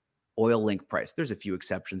oil link price. There's a few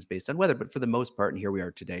exceptions based on weather, but for the most part, and here we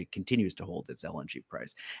are today, continues to hold its LNG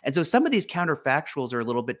price. And so some of these counterfactuals are a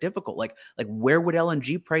little bit difficult. Like where would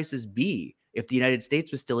LNG prices be if the United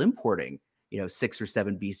States was still importing 6 or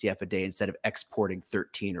 7 BCF a day instead of exporting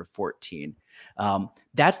 13 or 14.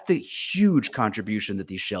 That's the huge contribution that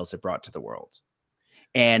these shales have brought to the world.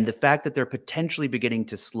 And the fact that they're potentially beginning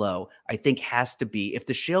to slow, I think has to be, if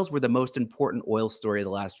the shales were the most important oil story of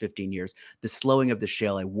the last 15 years, the slowing of the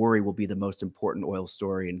shale, I worry, will be the most important oil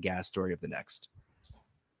story and gas story of the next.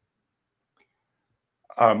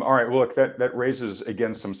 All right. Well, look, that raises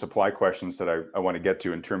again some supply questions that I want to get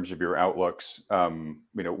to in terms of your outlooks.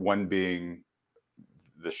 One being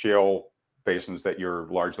the shale basins that you're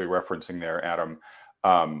largely referencing there, Adam,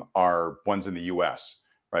 are ones in the U.S.,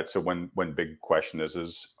 right? So one big question is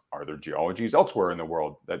are there geologies elsewhere in the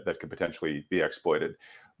world that could potentially be exploited?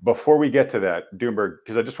 Before we get to that, Doomberg,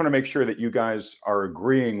 because I just want to make sure that you guys are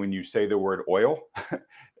agreeing when you say the word oil.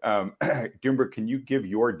 Doomberg, can you give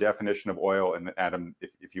your definition of oil? And Adam,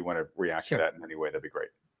 if you want to react to that in any way, that'd be great.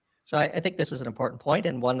 So I think this is an important point,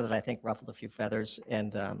 and one that I think ruffled a few feathers,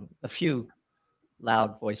 and a few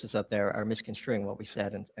loud voices up there are misconstruing what we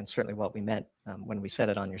said, and certainly what we meant when we said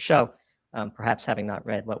it on your show, perhaps having not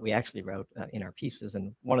read what we actually wrote in our pieces.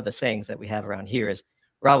 And one of the sayings that we have around here is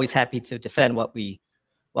we're always happy to defend what we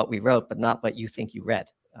wrote, but not what you think you read,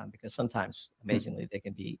 because sometimes, amazingly, they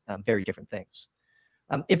can be very different things.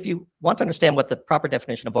 If you want to understand what the proper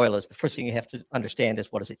definition of oil is, the first thing you have to understand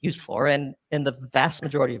is what is it used for. And in the vast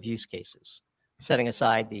majority of use cases, setting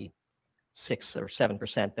aside the 6 or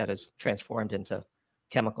 7% that is transformed into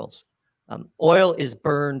chemicals, oil is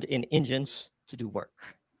burned in engines to do work.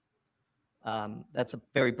 That's a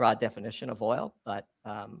very broad definition of oil, but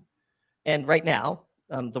and right now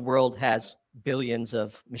the world has billions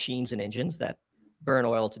of machines and engines that burn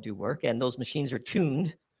oil to do work, and those machines are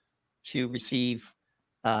tuned to receive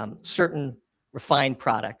certain refined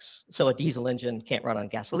products. So a diesel engine can't run on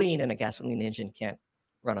gasoline, and a gasoline engine can't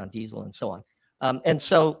run on diesel, and so on. And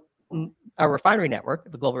so our refinery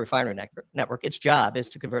network, the global refinery network, its job is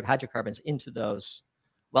to convert hydrocarbons into those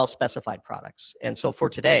well-specified products. And so for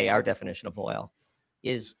today, our definition of oil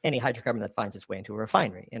is any hydrocarbon that finds its way into a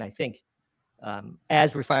refinery. And I think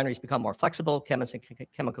as refineries become more flexible, chemists and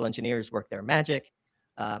chemical engineers work their magic.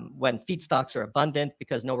 When feedstocks are abundant,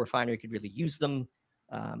 because no refinery could really use them,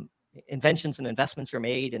 inventions and investments are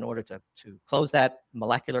made in order to close that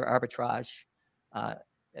molecular arbitrage.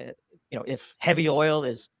 If heavy oil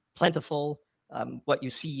is plentiful, what you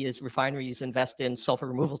see is refineries invest in sulfur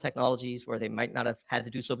removal technologies where they might not have had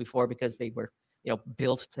to do so before because they were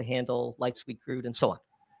built to handle light sweet crude and so on.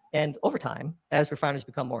 And over time, as refineries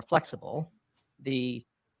become more flexible, the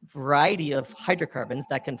variety of hydrocarbons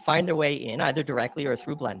that can find their way in either directly or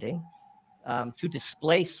through blending to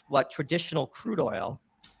displace what traditional crude oil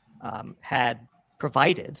had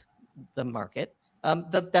provided the market,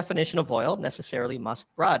 the definition of oil necessarily must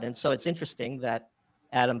broaden. And so it's interesting that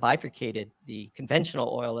Adam bifurcated the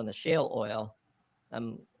conventional oil and the shale oil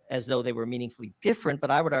as though they were meaningfully different. But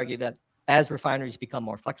I would argue that as refineries become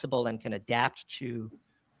more flexible and can adapt to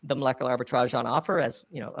the molecular arbitrage on offer, as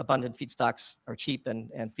abundant feedstocks are cheap and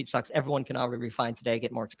feedstocks everyone can already refine today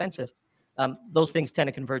get more expensive, those things tend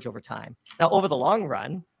to converge over time. Now, over the long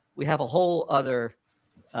run, we have a whole other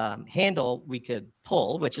handle we could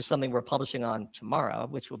pull, which is something we're publishing on tomorrow,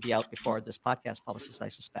 which will be out before this podcast publishes, I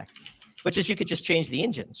suspect, which is you could just change the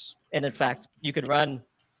engines. And in fact, you could run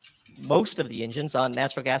most of the engines on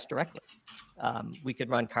natural gas directly. We could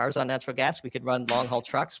run cars on natural gas. We could run long haul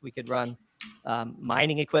trucks. We could run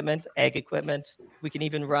mining equipment, ag equipment. We can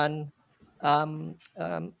even run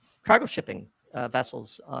cargo shipping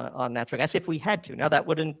vessels on natural gas if we had to. Now that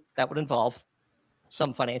would involve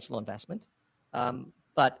some financial investment.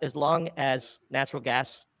 But as long as natural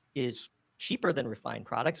gas is cheaper than refined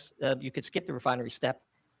products, you could skip the refinery step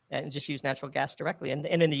and just use natural gas directly. And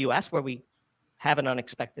in the U.S., where we have an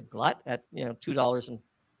unexpected glut at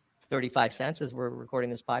 $2.35 as we're recording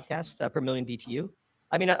this podcast per million BTU.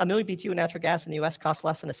 I mean, a million BTU of natural gas in the U.S. costs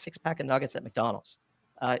less than a 6-pack of nuggets at McDonald's.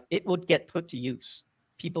 It would get put to use.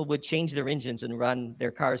 People would change their engines and run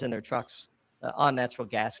their cars and their trucks on natural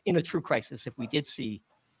gas in a true crisis if we did see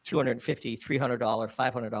 $250, $300,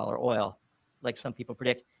 $500 oil, like some people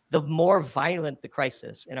predict. The more violent the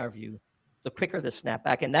crisis, in our view, the quicker the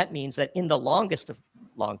snapback. And that means that in the longest of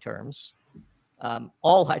long terms,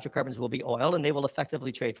 all hydrocarbons will be oil and they will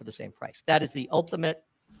effectively trade for the same price. That is the ultimate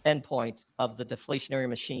endpoint of the deflationary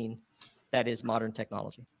machine that is modern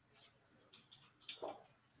technology.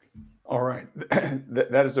 All right.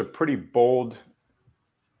 That is a pretty bold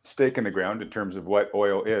stake in the ground in terms of what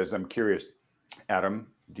oil is. I'm curious, Adam,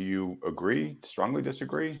 do you agree, strongly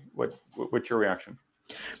disagree? What's your reaction?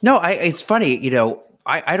 No, it's funny,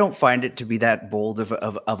 I don't find it to be that bold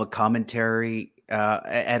of a commentary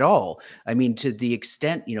at all. I mean, to the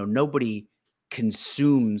extent, nobody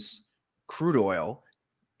consumes crude oil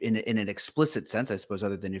in an explicit sense, I suppose,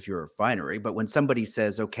 other than if you're a refinery. But when somebody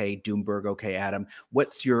says, okay, Doomberg, okay, Adam,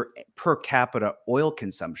 what's your per capita oil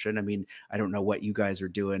consumption? I mean, I don't know what you guys are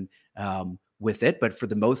doing with it, but for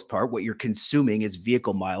the most part, what you're consuming is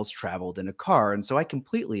vehicle miles traveled in a car. And so I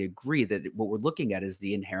completely agree that what we're looking at is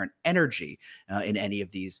the inherent energy in any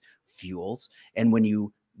of these fuels. And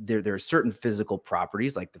when there are certain physical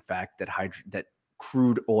properties, like the fact that that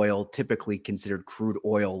crude oil, typically considered crude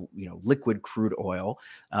oil, liquid crude oil,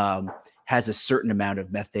 has a certain amount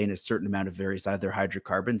of methane, a certain amount of various other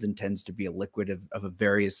hydrocarbons, and tends to be a liquid of a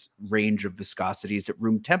various range of viscosities at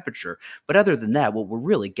room temperature. But other than that, what we're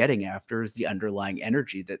really getting after is the underlying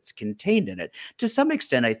energy that's contained in it. To some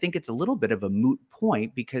extent, I think it's a little bit of a moot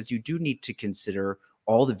point because you do need to consider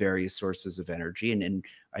all the various sources of energy. And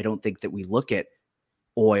I don't think that we look at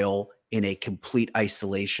oil in a complete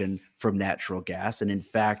isolation from natural gas. And in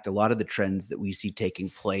fact, a lot of the trends that we see taking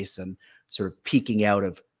place and sort of peaking out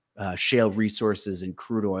of shale resources and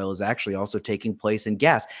crude oil is actually also taking place in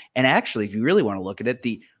gas. And actually, if you really want to look at it,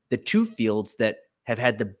 the two fields that have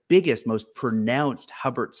had the biggest, most pronounced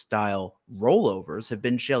Hubbert-style rollovers have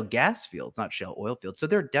been shale gas fields, not shale oil fields. So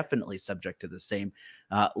they're definitely subject to the same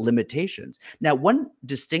limitations. Now, one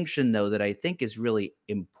distinction, though, that I think is really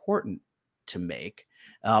important to make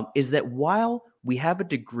is that while we have a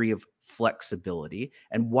degree of flexibility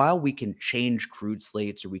and while we can change crude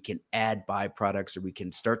slates or we can add byproducts or we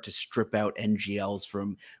can start to strip out NGLs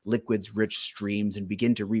from liquids rich streams and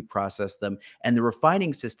begin to reprocess them, and the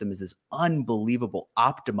refining system is this unbelievable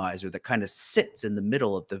optimizer that kind of sits in the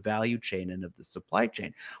middle of the value chain and of the supply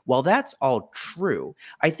chain. While that's all true,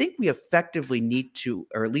 I think we effectively need to,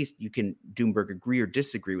 or at least you can, Doomberg, agree or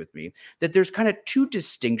disagree with me, that there's kind of two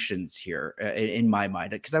distinctions here in my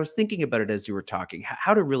mind, because I was thinking about it as you were talking,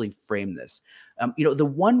 how to really frame frame this. The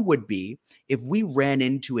one would be if we ran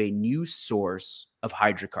into a new source of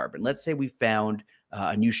hydrocarbon. Let's say we found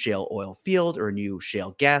a new shale oil field or a new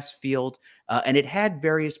shale gas field, and it had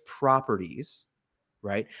various properties,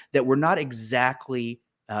 right, that were not exactly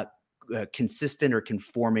consistent or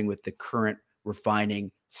conforming with the current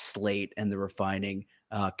refining slate and the refining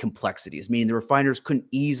complexities, meaning the refiners couldn't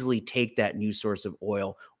easily take that new source of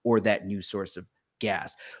oil or that new source of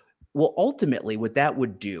gas. Well, ultimately, what that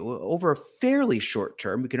would do over a fairly short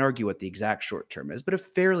term, we can argue what the exact short term is, but a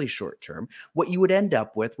fairly short term, what you would end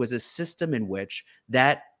up with was a system in which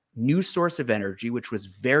that new source of energy, which was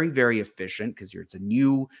very, very efficient because it's a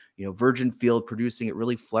new, virgin field producing at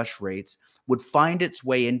really flush rates, would find its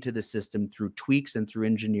way into the system through tweaks and through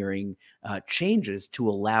engineering changes to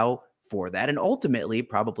allow for that. And ultimately,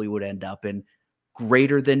 probably would end up in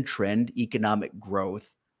greater than trend economic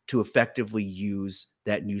growth to effectively use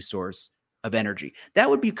that new source of energy. That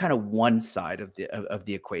would be kind of one side of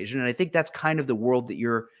the equation. And I think that's kind of the world that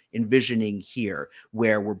you're envisioning here,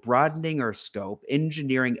 where we're broadening our scope.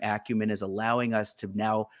 Engineering acumen is allowing us to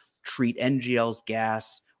now treat NGLs,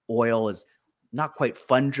 gas, oil as not quite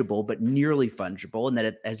fungible, but nearly fungible. And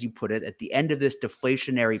that, as you put it, at the end of this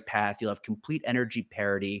deflationary path, you'll have complete energy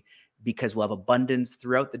parity because we'll have abundance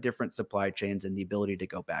throughout the different supply chains and the ability to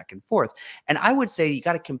go back and forth. And I would say you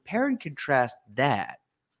got to compare and contrast that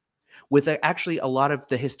with actually a lot of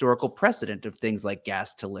the historical precedent of things like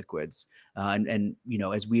gas to liquids. And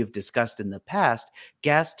as we have discussed in the past,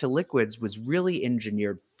 gas to liquids was really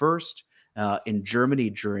engineered first in Germany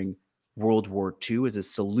during World War II as a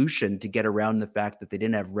solution to get around the fact that they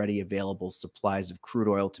didn't have ready available supplies of crude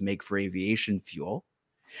oil to make for aviation fuel.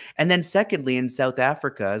 And then secondly, in South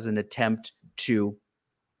Africa, as an attempt to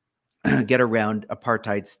get around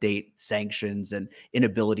apartheid state sanctions and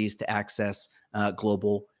inabilities to access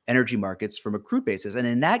global energy markets from a crude basis. And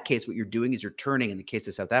in that case, what you're doing is you're turning, in the case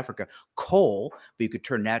of South Africa, coal, but you could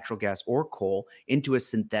turn natural gas or coal into a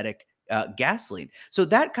synthetic gasoline. So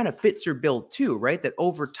that kind of fits your bill too, right? That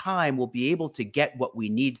over time we'll be able to get what we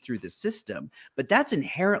need through the system, but that's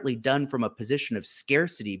inherently done from a position of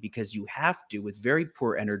scarcity because you have to, with very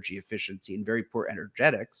poor energy efficiency and very poor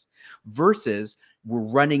energetics, versus we're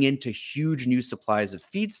running into huge new supplies of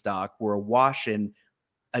feedstock. We're awash in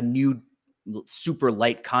a new super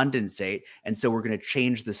light condensate, and so we're going to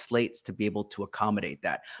change the slates to be able to accommodate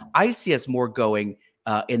that. I see us more going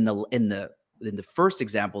in the first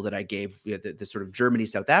example that I gave, the sort of Germany,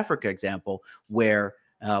 South Africa example, where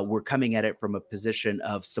we're coming at it from a position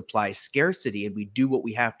of supply scarcity and we do what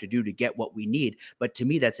we have to do to get what we need. But to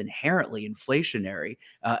me, that's inherently inflationary,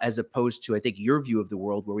 as opposed to, I think, your view of the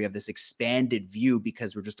world where we have this expanded view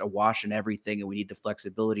because we're just awash in everything and we need the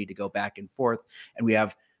flexibility to go back and forth. And we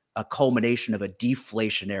have a culmination of a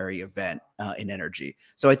deflationary event in energy.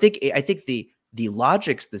 So I think the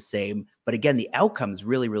logic's the same, but again, the outcome's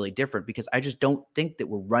really, really different because I just don't think that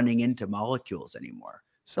we're running into molecules anymore.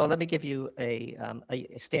 So let me give you a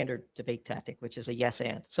standard debate tactic, which is a yes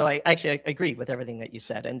and. So I actually agree with everything that you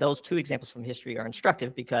said. And those two examples from history are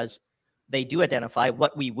instructive because they do identify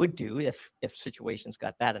what we would do if situations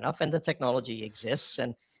got bad enough. And the technology exists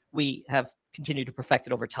and we have continued to perfect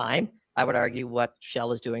it over time. I would argue what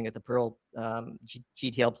Shell is doing at the Pearl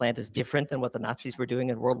GTL plant is different than what the Nazis were doing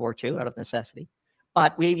in World War II out of necessity.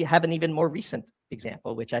 But we have an even more recent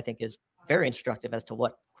example, which I think is very instructive as to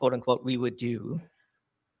what, quote unquote, we would do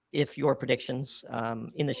if your predictions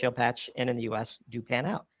in the shale patch and in the US do pan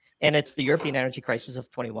out. And it's the European energy crisis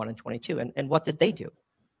of 21 and 22. And what did they do?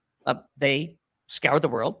 They scoured the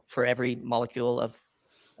world for every molecule of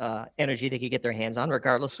energy they could get their hands on,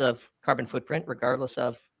 regardless of carbon footprint, regardless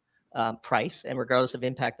of price, and regardless of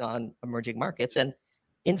impact on emerging markets. And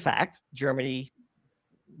in fact, Germany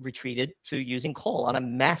retreated to using coal on a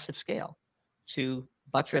massive scale to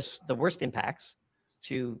buttress the worst impacts,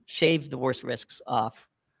 to shave the worst risks off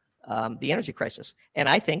the energy crisis. And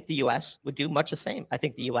I think the US would do much the same. I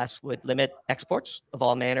think the US would limit exports of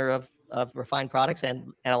all manner of refined products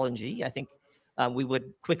and LNG. I think we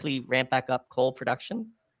would quickly ramp back up coal production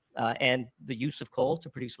and the use of coal to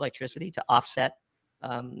produce electricity to offset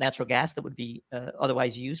natural gas that would be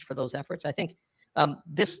otherwise used for those efforts. I think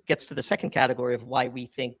this gets to the second category of why we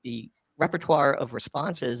think the repertoire of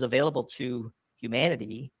responses available to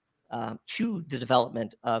humanity to the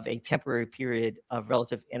development of a temporary period of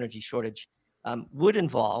relative energy shortage would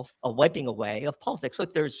involve a wiping away of politics.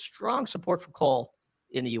 Look, there's strong support for coal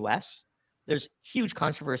in the US. There's huge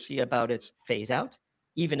controversy about its phase out,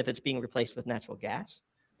 even if it's being replaced with natural gas.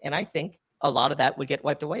 And I think a lot of that would get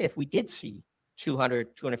wiped away if we did see $200,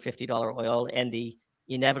 $250 oil and the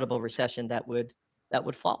inevitable recession that would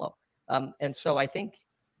follow. And so I think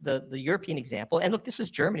the European example, and look, this is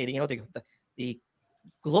Germany, the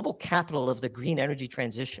global capital of the green energy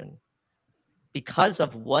transition, because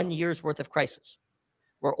of 1 year's worth of crisis,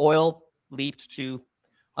 where oil leaped to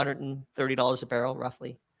 $130 a barrel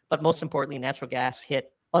roughly. But most importantly, natural gas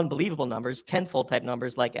hit unbelievable numbers, tenfold type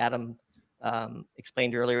numbers, like Adam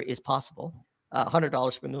explained earlier, is possible.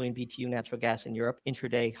 $100 per million BTU natural gas in Europe,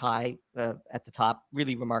 intraday high at the top,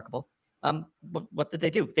 really remarkable. What did they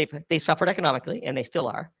do? They suffered economically, and they still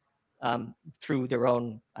are, through their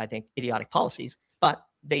own, I think, idiotic policies. But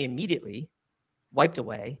they immediately wiped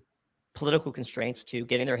away political constraints to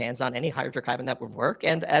getting their hands on any hydrocarbon that would work.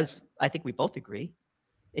 And as I think we both agree,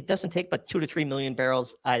 it doesn't take but 2 to 3 million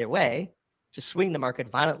barrels either way to swing the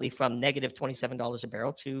market violently from negative $27 a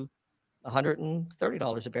barrel to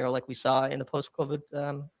 $130 a barrel, like we saw in the post-COVID,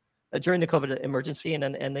 during the COVID emergency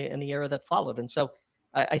and the era that followed. And so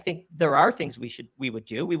I think there are things we would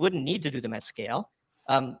do. We wouldn't need to do them at scale.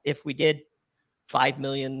 If we did 5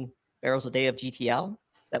 million barrels a day of GTL,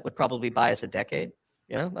 that would probably buy us a decade.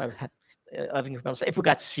 If we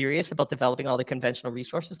got serious about developing all the conventional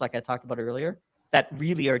resources, like I talked about earlier, that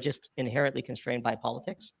really are just inherently constrained by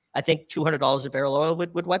politics, I think $200 a barrel oil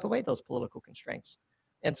would wipe away those political constraints.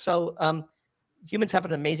 And so humans have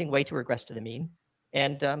an amazing way to regress to the mean.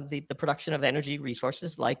 And the production of energy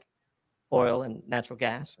resources like oil and natural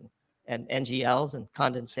gas and NGLs and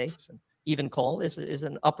condensates and even coal is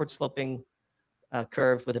an upward sloping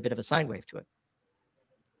curve with a bit of a sine wave to it.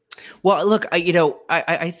 Well, look,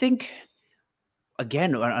 I think,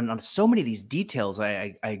 again, on so many of these details,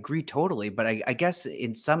 I agree totally. But I guess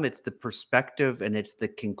in some, it's the perspective and it's the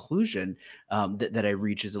conclusion that I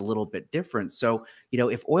reach is a little bit different. So,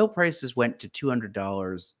 if oil prices went to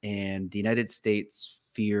 $200 and the United States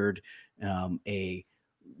feared a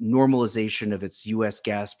normalization of its U.S.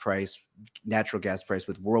 gas price, natural gas price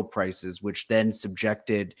with world prices, which then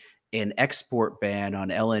subjected an export ban on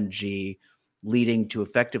LNG, leading to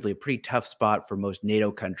effectively a pretty tough spot for most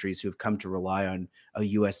NATO countries who have come to rely on a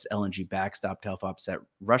U.S. LNG backstop to help offset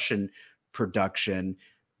Russian production,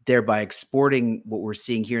 thereby exporting what we're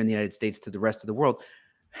seeing here in the United States to the rest of the world.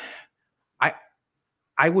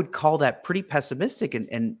 I would call that pretty pessimistic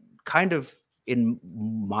and kind of in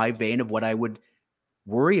my vein of what I would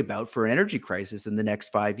worry about for an energy crisis in the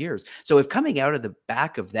next 5 years. So if coming out of the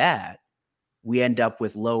back of that, we end up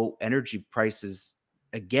with low energy prices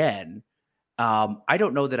again, I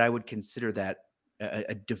don't know that I would consider that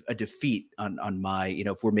a defeat on my,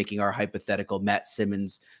 if we're making our hypothetical Matt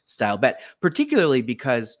Simmons style bet, particularly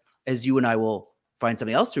because, as you and I will find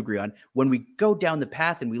something else to agree on, when we go down the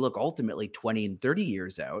path and we look ultimately 20 and 30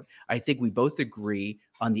 years out, I think we both agree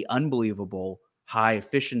on the unbelievable high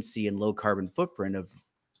efficiency and low carbon footprint of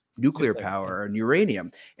nuclear power and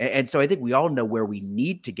uranium. And so I think we all know where we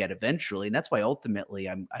need to get eventually. And that's why ultimately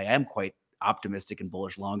I am quite optimistic and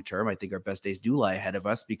bullish long term. I think our best days do lie ahead of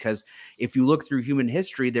us, because if you look through human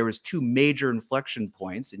history, there was 2 major inflection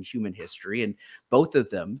points in human history, and both of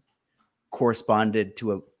them corresponded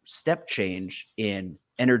to a step change in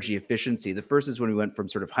energy efficiency. The first is when we went from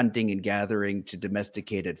sort of hunting and gathering to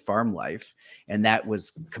domesticated farm life, and that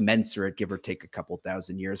was commensurate, give or take a couple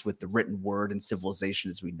thousand years, with the written word and civilization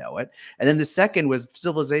as we know it. And then the second was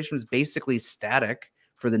civilization was basically static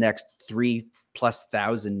for the next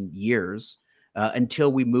 3,000+ years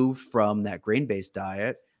until we moved from that grain-based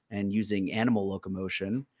diet and using animal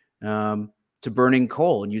locomotion to burning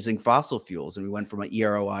coal and using fossil fuels. And we went from an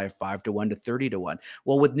EROI of 5 to 1 to 30 to 1.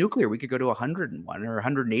 Well, with nuclear, we could go to 101 or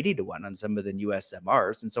 180 to 1 on some of the new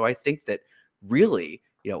SMRs. And so I think that really,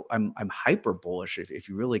 I'm hyper bullish if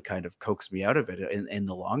you really kind of coax me out of it in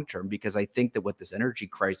the long term, because I think that what this energy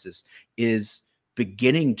crisis is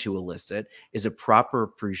beginning to elicit is a proper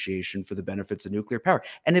appreciation for the benefits of nuclear power.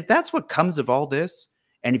 And if that's what comes of all this,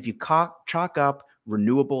 and if you chalk up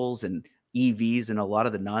renewables and EVs and a lot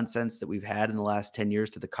of the nonsense that we've had in the last 10 years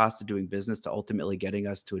to the cost of doing business to ultimately getting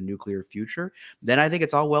us to a nuclear future, then I think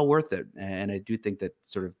it's all well worth it. And I do think that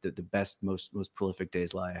sort of the best, most prolific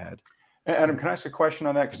days lie ahead. Adam, can I ask a question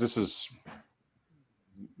on that? Because this is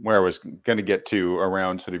where I was going to get to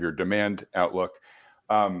around sort of your demand outlook.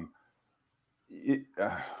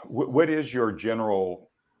 What is your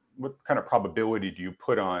what kind of probability do you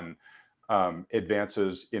put on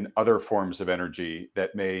advances in other forms of energy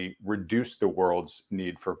that may reduce the world's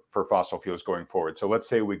need for fossil fuels going forward? So let's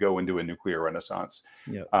say we go into a nuclear renaissance,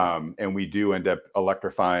 and we do end up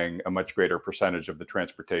electrifying a much greater percentage of the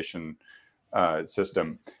transportation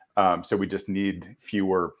system. So we just need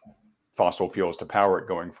fewer fossil fuels to power it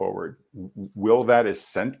going forward. Will that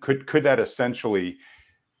could that essentially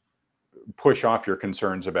push off your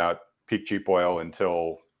concerns about peak cheap oil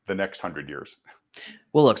until the next 100 years?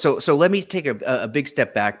 Well, look, so let me take a big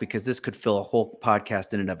step back, because this could fill a whole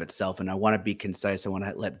podcast in and of itself. And I want to be concise. I want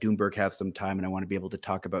to let Doomberg have some time, and I want to be able to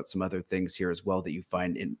talk about some other things here as well that you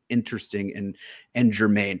find interesting and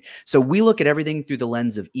germane. So we look at everything through the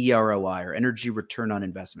lens of EROI, or energy return on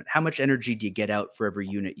investment. How much energy do you get out for every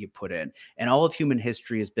unit you put in? And all of human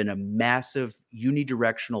history has been a massive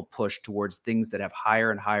unidirectional push towards things that have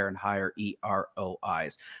higher and higher and higher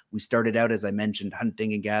EROIs. We started out, as I mentioned,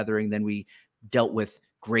 hunting and gathering. Then we dealt with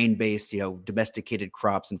grain-based, domesticated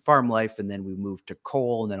crops and farm life. And then we moved to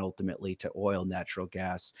coal, and then ultimately to oil, natural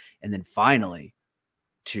gas, and then finally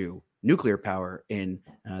to nuclear power in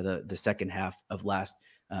the second half of last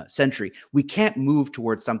century. We can't move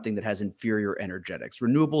towards something that has inferior energetics.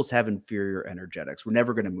 Renewables have inferior energetics. We're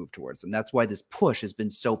never going to move towards them. That's why this push has been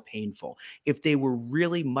so painful. If they were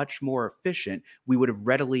really much more efficient, we would have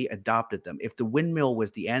readily adopted them. If the windmill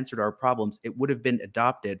was the answer to our problems, it would have been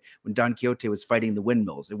adopted when Don Quixote was fighting the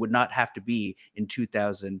windmills. It would not have to be in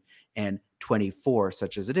 2024,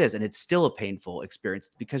 such as it is. And it's still a painful experience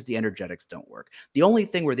because the energetics don't work. The only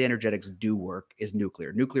thing where the energetics do work is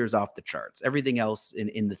nuclear. Nuclear is off the charts. Everything else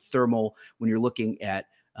in the thermal, when you're looking at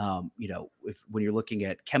when you're looking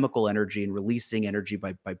at chemical energy and releasing energy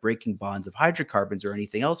by breaking bonds of hydrocarbons, or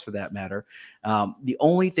anything else for that matter, the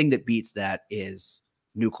only thing that beats that is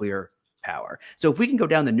nuclear power. So if we can go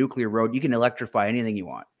down the nuclear road, you can electrify anything you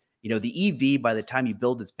want. The EV, by the time you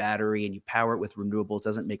build its battery and you power it with renewables,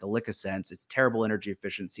 doesn't make a lick of sense. It's terrible energy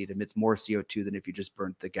efficiency. It emits more CO2 than if you just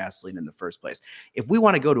burnt the gasoline in the first place. If we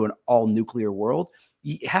want to go to an all nuclear world,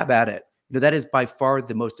 have at it. That is by far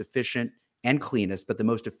the most efficient and cleanest, but the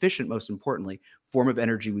most efficient, most importantly, form of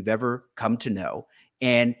energy we've ever come to know.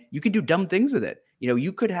 And you can do dumb things with it.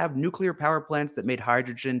 You could have nuclear power plants that made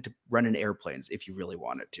hydrogen to run in airplanes if you really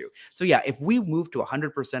wanted to. So yeah, if we move to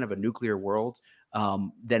 100% of a nuclear world,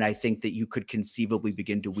 then I think that you could conceivably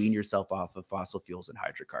begin to wean yourself off of fossil fuels and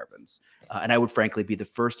hydrocarbons. And I would frankly be the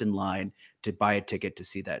first in line to buy a ticket to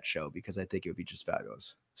see that show, because I think it would be just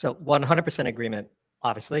fabulous. So 100% agreement,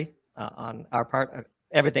 obviously, on our part.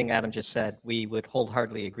 Everything Adam just said, we would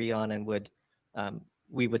wholeheartedly agree on, and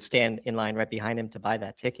we would stand in line right behind him to buy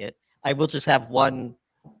that ticket. I will just have one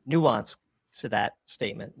nuance to that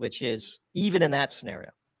statement, which is, even in that scenario,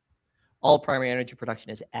 all primary energy production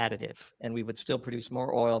is additive, and we would still produce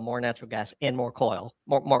more oil, more natural gas, and more coal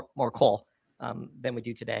than we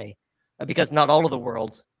do today, because not all of the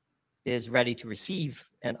world is ready to receive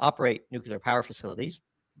and operate nuclear power facilities.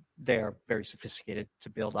 They're very sophisticated to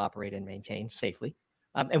build, operate, and maintain safely.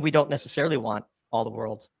 And we don't necessarily want all the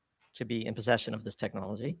world to be in possession of this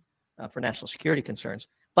technology for national security concerns.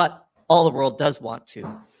 But all the world does want to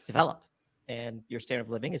develop. And your standard of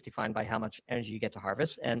living is defined by how much energy you get to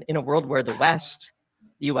harvest. And in a world where the West,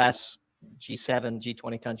 the US, G7,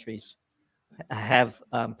 G20 countries have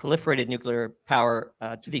proliferated nuclear power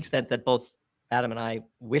to the extent that both Adam and I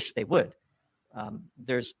wish they would,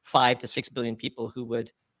 there's 5 to 6 billion people who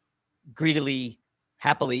would greedily,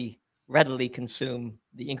 happily, readily consume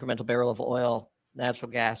the incremental barrel of oil,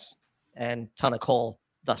 natural gas, and ton of coal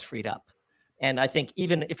thus freed up. And I think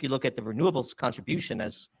even if you look at the renewables contribution,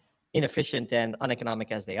 as inefficient and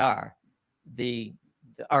uneconomic as they are, the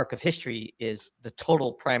arc of history is the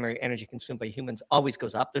total primary energy consumed by humans always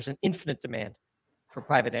goes up. There's an infinite demand for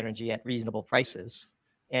private energy at reasonable prices.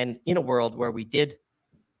 And in a world where we did,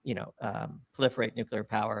 proliferate nuclear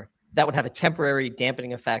power, that would have a temporary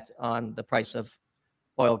dampening effect on the price of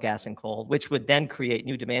oil, gas, and coal, which would then create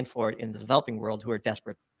new demand for it in the developing world, who are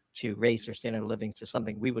desperate to raise their standard of living to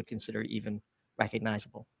something we would consider even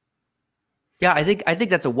recognizable. Yeah, I think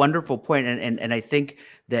that's a wonderful point. And I think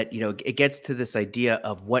that, it gets to this idea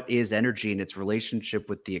of what is energy and its relationship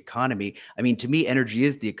with the economy. I mean, to me, energy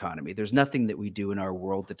is the economy. There's nothing that we do in our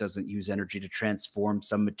world that doesn't use energy to transform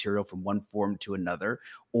some material from one form to another,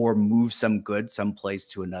 or move some good someplace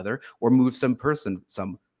to another, or move some person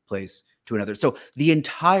someplace to another. So the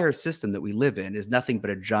entire system that we live in is nothing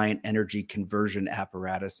but a giant energy conversion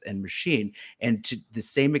apparatus and machine. And to the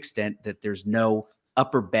same extent that there's no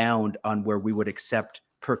upper bound on where we would accept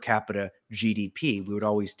per capita GDP, we would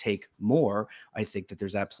always take more. I think that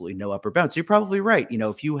there's absolutely no upper bound. So you're probably right.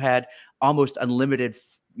 If you had almost unlimited,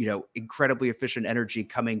 incredibly efficient energy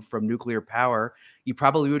coming from nuclear power, you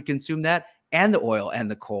probably would consume that, and the oil and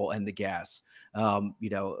the coal and the gas, up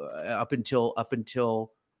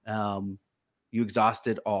until you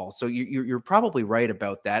exhausted all. So you're probably right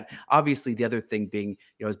about that. Obviously, the other thing being,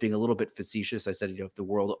 is being a little bit facetious. I said, if the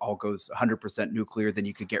world all goes 100% nuclear, then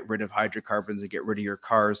you could get rid of hydrocarbons and get rid of your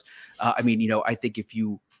cars. I think if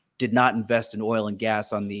you did not invest in oil and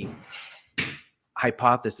gas on the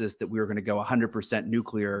hypothesis that we were going to go 100%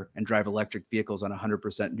 nuclear and drive electric vehicles on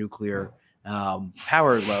 100% nuclear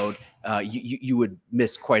power load, you would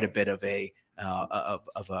miss quite a bit of a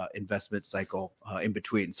investment cycle in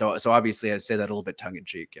between. So obviously I say that a little bit tongue in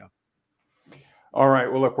cheek. Yeah. All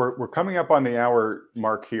right. Well, look, we're coming up on the hour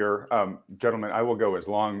mark here. Gentlemen, I will go as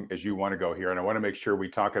long as you want to go here. And I want to make sure we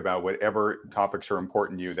talk about whatever topics are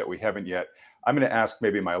important to you that we haven't yet. I'm going to ask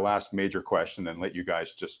maybe my last major question and let you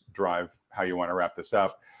guys just drive how you want to wrap this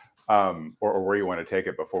up, or where you want to take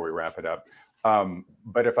it before we wrap it up.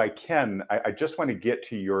 But if I can, I just want to get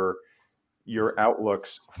to your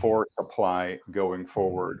outlooks for supply going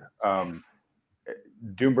forward.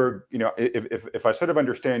 Doomberg, if I sort of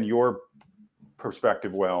understand your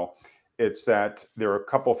perspective well, it's that there are a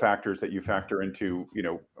couple factors that you factor into,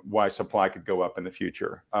 why supply could go up in the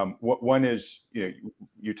future. One is,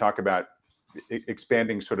 you talk about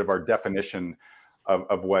expanding sort of our definition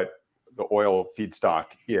of what the oil feedstock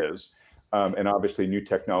is. And obviously new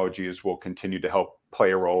technologies will continue to help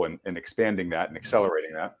play a role in expanding that and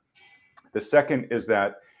accelerating that. The second is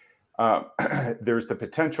that there's the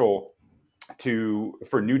potential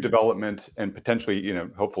for new development and potentially,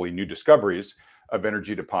 hopefully new discoveries of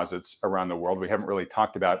energy deposits around the world. We haven't really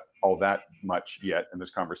talked about all that much yet in this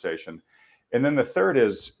conversation. And then the third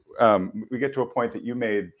is, we get to a point that you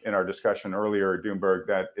made in our discussion earlier, Doomberg,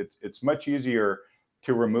 that it's much easier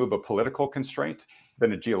to remove a political constraint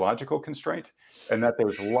than a geological constraint, and that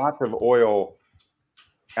there's lots of oil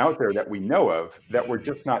out there that we know of that we're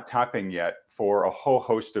just not tapping yet for a whole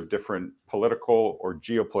host of different political or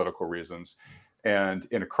geopolitical reasons. And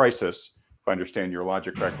in a crisis, if I understand your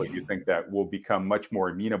logic correctly, you think that we'll become much more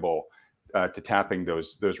amenable to tapping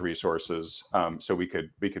those resources, so we could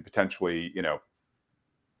potentially,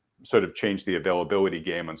 sort of change the availability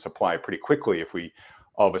game on supply pretty quickly if we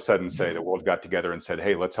all of a sudden say the world got together and said,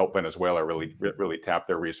 hey, let's help Venezuela really tap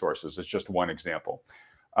their resources. It's just one example.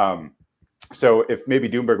 So if maybe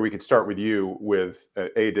Doomberg, we could start with you with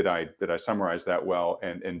A, did I summarize that well?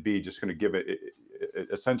 And B, just going to give it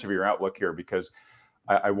a sense of your outlook here, because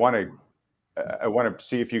I want to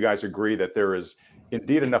see if you guys agree that there is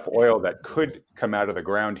indeed enough oil that could come out of the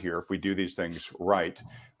ground here if we do these things right,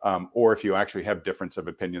 or if you actually have difference of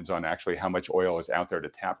opinions on actually how much oil is out there to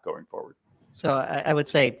tap going forward. So I would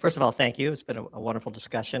say, first of all, thank you. It's been a wonderful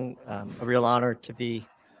discussion, a real honor to be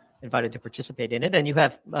invited to participate in it. And you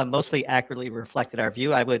have mostly accurately reflected our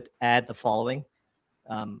view. I would add the following.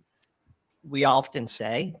 We often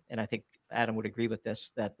say, and I think Adam would agree with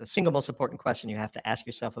this, that the single most important question you have to ask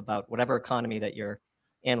yourself about whatever economy that you're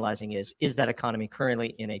analyzing is that economy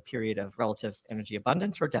currently in a period of relative energy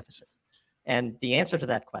abundance or deficit? And the answer to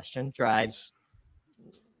that question drives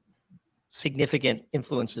significant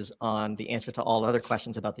influences on the answer to all other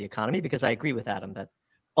questions about the economy, because I agree with Adam that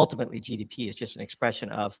ultimately GDP is just an expression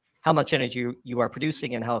of how much energy you are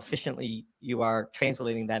producing and how efficiently you are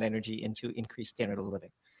translating that energy into increased standard of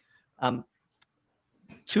living.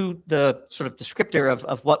 To the sort of descriptor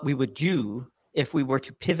of what we would do if we were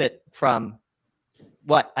to pivot from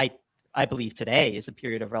what I believe today is a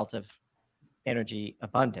period of relative energy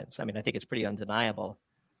abundance. I mean, I think it's pretty undeniable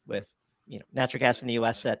with natural gas in the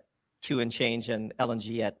US at 2 and change and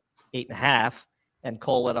LNG at 8.5 and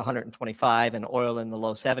coal at 125 and oil in the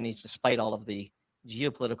low 70s, despite all of the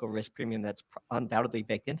geopolitical risk premium that's undoubtedly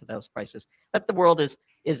baked into those prices, that the world is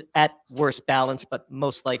at worst balance, but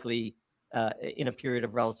most likely in a period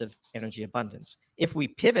of relative energy abundance. If we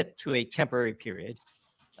pivot to a temporary period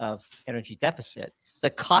of energy deficit, the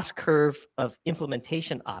cost curve of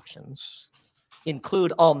implementation options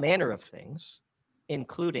include all manner of things,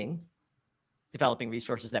 including developing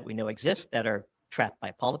resources that we know exist that are trapped by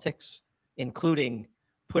politics, including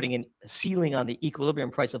putting a ceiling on the equilibrium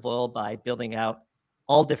price of oil by building out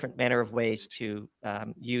all different manner of ways to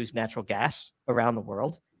use natural gas around the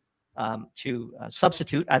world, to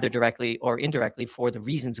substitute either directly or indirectly for the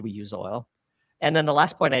reasons we use oil. And then the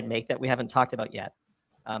last point I'd make that we haven't talked about yet,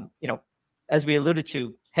 as we alluded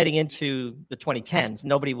to, heading into the 2010s,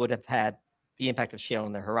 nobody would have had the impact of shale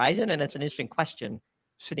on their horizon. And it's an interesting question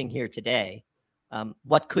sitting here today.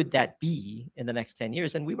 What could that be in the next 10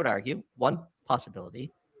 years? And we would argue one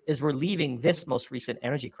possibility is we're leaving this most recent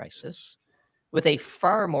energy crisis with a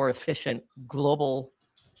far more efficient global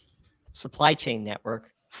supply chain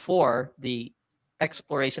network for the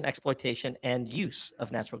exploration, exploitation, and use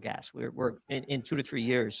of natural gas. We're in 2 to 3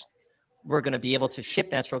 years, we're going to be able to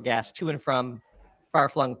ship natural gas to and from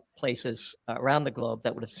far-flung places around the globe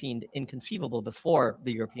that would have seemed inconceivable before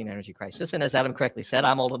the European energy crisis. And as Adam correctly said,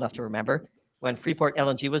 I'm old enough to remember when Freeport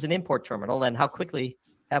LNG was an import terminal, and how quickly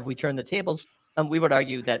have we turned the tables? We would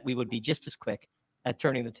argue that we would be just as quick at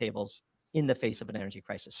turning the tables in the face of an energy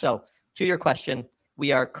crisis. So to your question,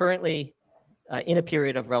 we are currently in a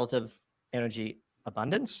period of relative energy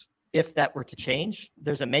abundance. If that were to change,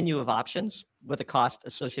 there's a menu of options with a cost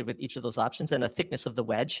associated with each of those options and a thickness of the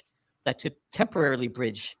wedge that could temporarily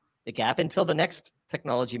bridge the gap until the next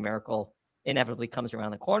technology miracle inevitably comes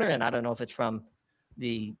around the corner. And I don't know if it's from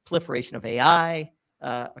the proliferation of AI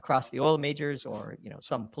across the oil majors, or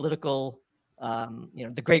some political,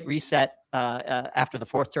 the Great Reset after the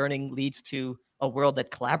fourth turning leads to a world that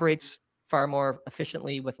collaborates far more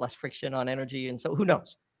efficiently with less friction on energy. And so who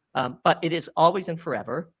knows? But it is always and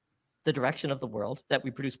forever the direction of the world that we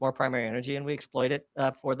produce more primary energy and we exploit it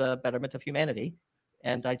for the betterment of humanity.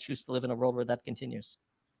 And I choose to live in a world where that continues.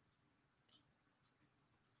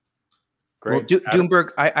 Great. Well, Doomberg,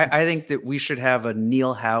 I think that we should have a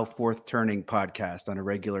Neil Howe fourth turning podcast on a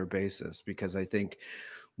regular basis, because I think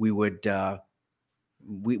we would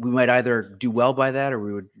we might either do well by that, or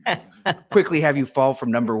we would quickly have you fall from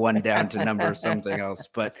number one down to number something else.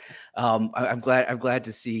 But I'm glad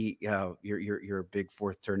to see you're a big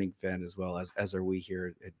fourth turning fan, as well as are we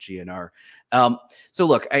here at GNR. So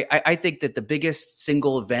look, I think that the biggest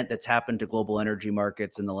single event that's happened to global energy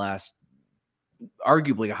markets in the last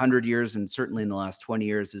arguably 100 years, and certainly in the last 20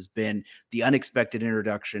 years, has been the unexpected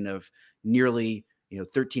introduction of nearly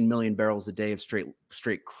 13 million barrels a day of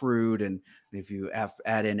straight crude. And if you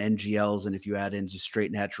add in NGLs, and if you add in just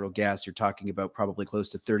straight natural gas, you're talking about probably close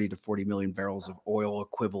to 30 to 40 million barrels of oil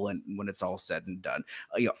equivalent when it's all said and done.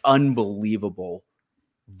 Unbelievable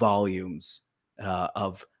volumes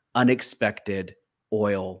of unexpected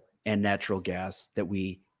oil and natural gas that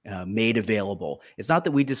we made available. It's not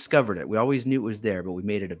that we discovered it. We always knew it was there, but we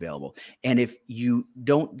made it available. And if you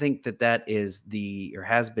don't think that that is or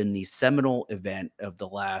has been the seminal event of the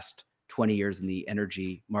last 20 years in the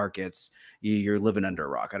energy markets, you're living under a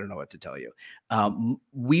rock. I don't know what to tell you.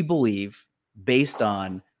 We believe, based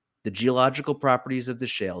on the geological properties of the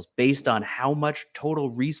shales, based on how much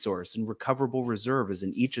total resource and recoverable reserve is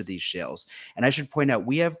in each of these shales. And I should point out,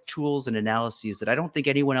 we have tools and analyses that I don't think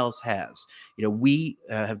anyone else has. We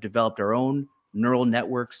have developed our own neural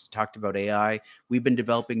networks. Talked about AI. We've been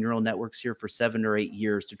developing neural networks here for 7 or 8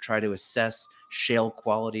 years to try to assess shale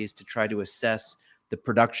qualities, to try to assess the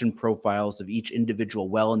production profiles of each individual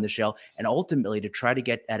well in the shale, and ultimately to try to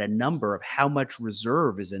get at a number of how much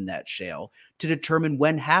reserve is in that shale, to determine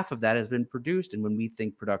when half of that has been produced and when we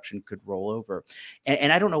think production could roll over.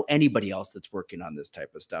 And I don't know anybody else that's working on this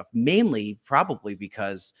type of stuff, mainly probably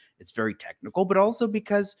because it's very technical, but also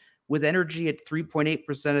because with energy at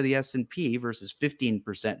 3.8% of the S&P versus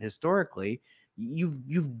 15% historically,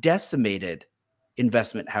 you've decimated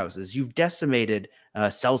investment houses. You've decimated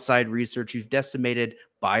sell side research. You've decimated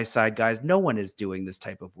buy side guys. No one is doing this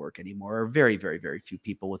type of work anymore, or very, very, very few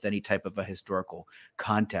people with any type of a historical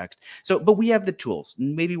context. So, but we have the tools.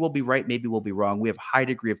 Maybe we'll be right. Maybe we'll be wrong. We have a high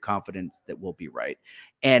degree of confidence that we'll be right.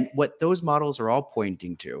 And what those models are all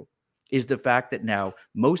pointing to is the fact that now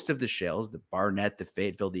most of the shales, the Barnett, the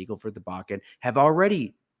Fayetteville, the Eagle Ford, the Bakken, have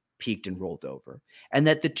already peaked and rolled over. And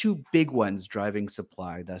that the two big ones driving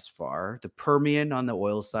supply thus far, the Permian on the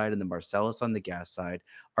oil side and the Marcellus on the gas side,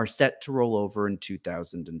 are set to roll over in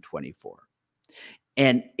 2024.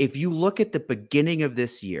 And if you look at the beginning of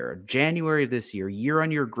this year, January of this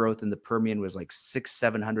year-on-year growth in the Permian was like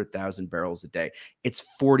 600,000-700,000 barrels a day. It's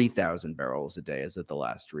 40,000 barrels a day as of the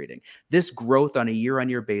last reading. This growth on a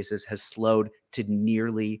year-on-year basis has slowed to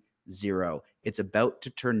nearly zero. It's about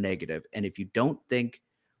to turn negative. And if you don't think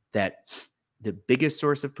that the biggest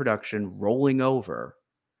source of production rolling over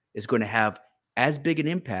is going to have as big an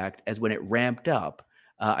impact as when it ramped up,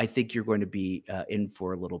 I think you're going to be in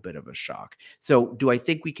for a little bit of a shock. So do I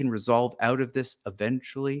think we can resolve out of this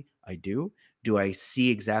eventually? I do. Do I see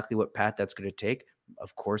exactly what path that's going to take?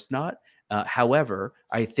 Of course not. However,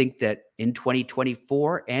 I think that in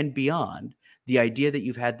 2024 and beyond, the idea that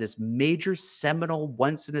you've had this major seminal,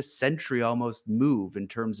 once in a century almost move in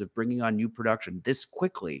terms of bringing on new production this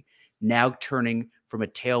quickly, now turning from a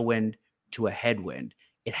tailwind to a headwind,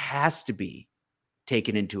 it has to be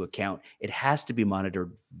taken into account. It has to be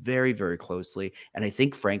monitored very, very closely. And I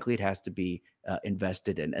think, frankly, it has to be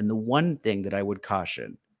invested in. And the one thing that I would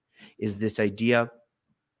caution is this idea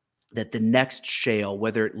that the next shale,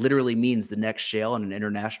 whether it literally means the next shale on an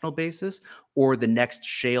international basis or the next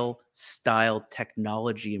shale style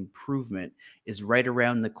technology improvement, is right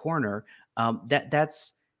around the corner,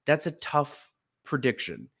 that's a tough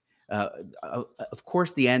prediction. Of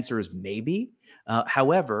course, the answer is maybe.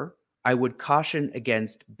 However, I would caution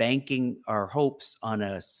against banking our hopes on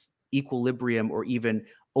a equilibrium or even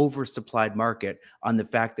oversupplied market on the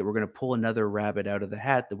fact that we're going to pull another rabbit out of the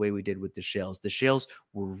hat the way we did with the shales. The shales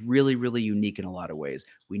were really, really unique in a lot of ways.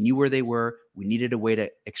 We knew where they were. We needed a way to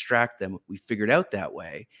extract them. We figured out that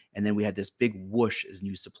way. And then we had this big whoosh as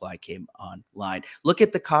new supply came online. Look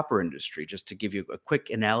at the copper industry, just to give you a quick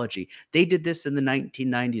analogy. They did this in the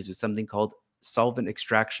 1990s with something called solvent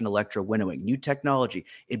extraction electrowinnowing, new technology.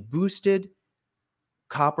 It boosted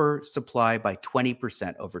copper supply by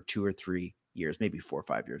 20% over 2 or 3 years, maybe 4 or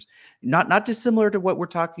 5 years. Not dissimilar to what we're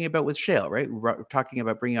talking about with shale, right? We're talking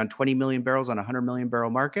about bringing on 20 million barrels on a 100 million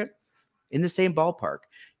barrel market. In the same ballpark.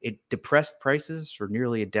 It depressed prices for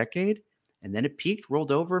nearly a decade, and then it peaked,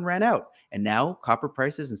 rolled over, and ran out. And now copper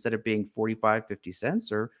prices, instead of being 45, 50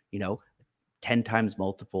 cents, are, 10 times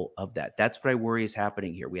multiple of that. That's what I worry is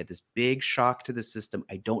happening here. We had this big shock to the system.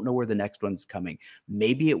 I don't know where the next one's coming.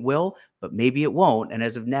 Maybe it will, but maybe it won't. And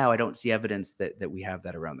as of now, I don't see evidence that we have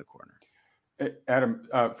that around the corner. Adam,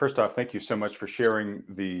 first off, thank you so much for sharing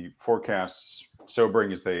the forecasts,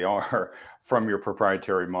 sobering as they are, from your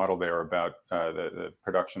proprietary model there about the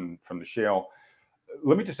production from the shale.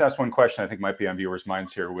 Let me just ask one question I think might be on viewers'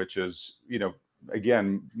 minds here, which is,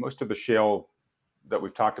 again, most of the shale that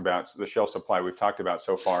we've talked about, the shale supply we've talked about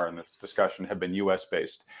so far in this discussion have been US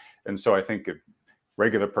based. And so I think a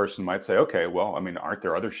regular person might say, okay, well, aren't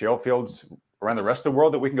there other shale fields around the rest of the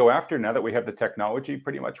world that we can go after now that we have the technology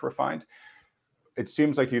pretty much refined? It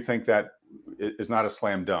seems like you think that is not a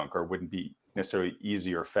slam dunk or wouldn't be necessarily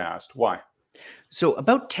easy or fast. Why? So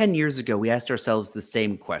about 10 years ago, we asked ourselves the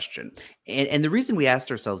same question. And the reason we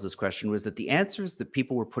asked ourselves this question was that the answers that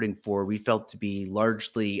people were putting forward, we felt to be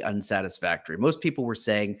largely unsatisfactory. Most people were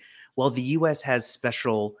saying, well, the US has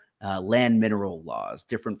special land mineral laws,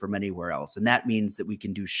 different from anywhere else. And that means that we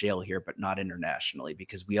can do shale here, but not internationally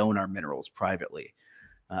because we own our minerals privately.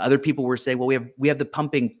 Other people were saying, well, we have the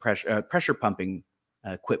pumping pressure pumping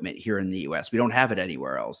equipment here in the US. We don't have it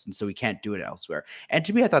anywhere else. And so we can't do it elsewhere. And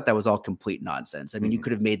to me, I thought that was all complete nonsense. I mean, you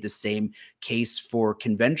could have made the same case for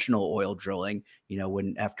conventional oil drilling,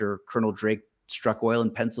 when after Colonel Drake struck oil in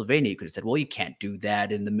Pennsylvania, you could have said, well, you can't do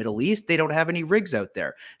that in the Middle East. They don't have any rigs out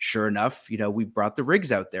there. Sure enough, we brought the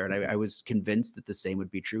rigs out there. And I was convinced that the same would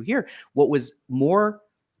be true here. What was more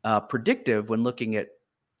predictive when looking at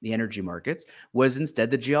the energy markets was instead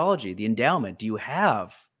the geology, the endowment. Do you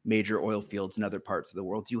have major oil fields in other parts of the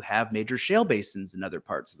world? Do you have major shale basins in other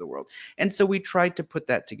parts of the world? And so we tried to put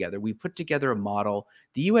that together. We put together a model.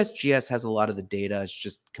 The USGS has a lot of the data. It's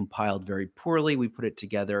just compiled very poorly. We put it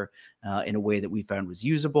together in a way that we found was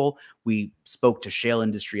usable. We spoke to shale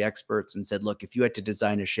industry experts and said, look, if you had to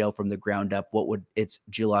design a shale from the ground up, what would its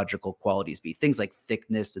geological qualities be? Things like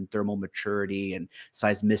thickness and thermal maturity and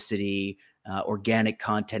seismicity, organic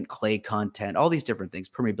content, clay content, all these different things,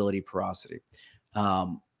 permeability, porosity.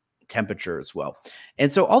 Temperature as well. And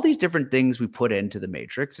so all these different things we put into the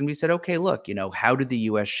matrix, and we said, okay, look, how do the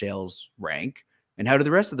US shales rank and how do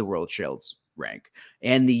the rest of the world shales rank?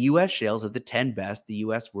 And the US shales of the 10 best, the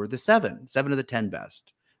US were the seven of the 10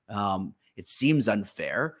 best. It seems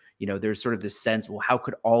unfair. There's sort of this sense, well, how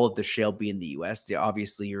could all of the shale be in the US?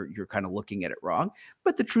 Obviously, you're kind of looking at it wrong.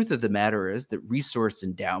 But the truth of the matter is that resource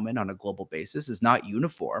endowment on a global basis is not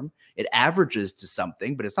uniform. It averages to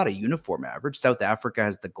something, but it's not a uniform average. South Africa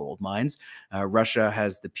has the gold mines. Russia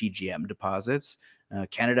has the PGM deposits.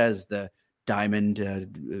 Canada has the diamond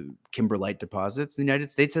kimberlite deposits. The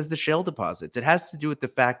United States has the shale deposits. It has to do with the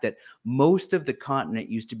fact that most of the continent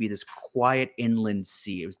used to be this quiet inland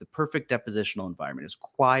sea. It was the perfect depositional environment. It was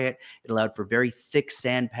quiet. It allowed for very thick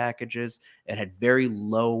sand packages. It had very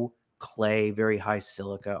low clay, very high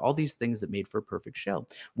silica, all these things that made for a perfect shale.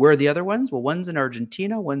 Where are the other ones? Well, one's in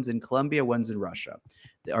Argentina, one's in Colombia, one's in Russia.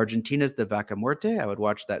 The Argentina is the Vaca Muerta. I would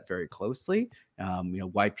watch that very closely.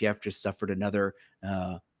 YPF just suffered another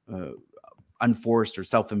unforced or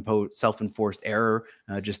self-enforced error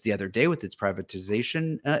just the other day with its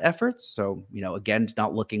privatization efforts. So, again, it's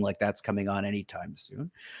not looking like that's coming on anytime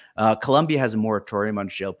soon. Colombia has a moratorium on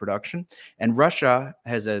shale production, and Russia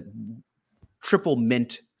has a triple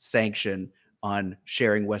mint sanction on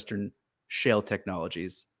sharing Western shale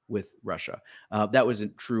technologies with Russia. That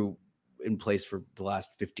wasn't true in place for the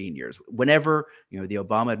last 15 years. Whenever, the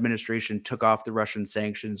Obama administration took off the Russian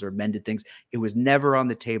sanctions or amended things, it was never on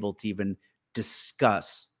the table to even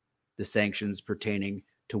discuss the sanctions pertaining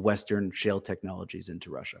to Western shale technologies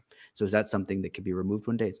into Russia. So is that something that could be removed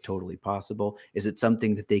one day? It's totally possible. Is it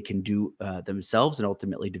something that they can do themselves and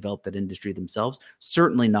ultimately develop that industry themselves?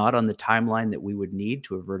 Certainly not on the timeline that we would need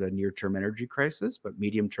to avert a near-term energy crisis, but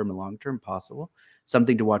medium-term and long-term possible.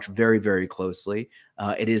 Something to watch very, very closely.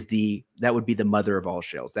 That would be the mother of all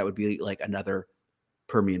shales. That would be like another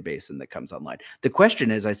Permian Basin that comes online. The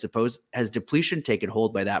question is, I suppose, has depletion taken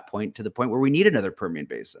hold by that point to the point where we need another Permian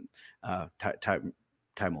Basin?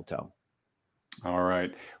 Time will tell. All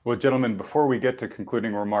right. Well, gentlemen, before we get to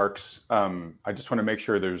concluding remarks, I just want to make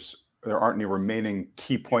sure there aren't any remaining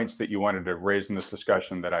key points that you wanted to raise in this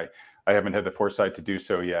discussion that I haven't had the foresight to do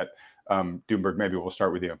so yet. Doomberg, maybe we'll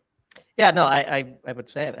start with you. Yeah, no, I would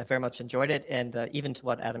say I very much enjoyed it. And even to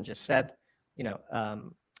what Adam just said,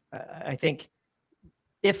 I think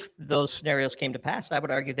if those scenarios came to pass, I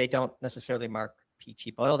would argue they don't necessarily mark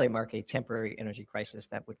cheap oil. They mark a temporary energy crisis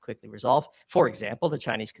that would quickly resolve. For example, the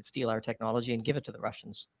Chinese could steal our technology and give it to the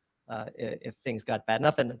Russians if things got bad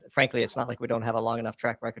enough. And frankly, it's not like we don't have a long enough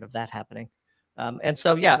track record of that happening. And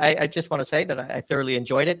so, yeah, I just want to say that I thoroughly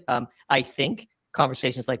enjoyed it. I think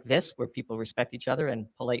conversations like this, where people respect each other and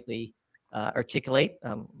politely articulate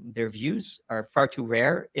their views, are far too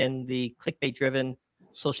rare in the clickbait-driven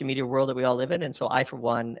social media world that we all live in. And so I, for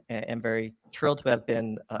one, am very thrilled to have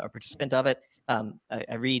been a participant of it.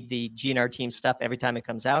 I read the GNR team stuff every time it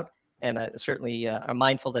comes out, and certainly are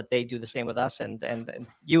mindful that they do the same with us. And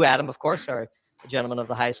you, Adam, of course, are a gentleman of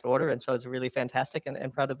the highest order. And so it's really fantastic and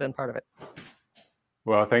proud to have been part of it.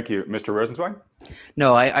 Well, thank you. Mr. Rozencwajg?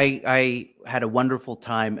 No, I had a wonderful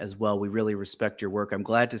time as well. We really respect your work. I'm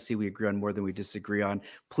glad to see we agree on more than we disagree on.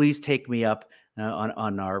 Please take me up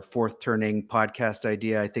on our fourth turning podcast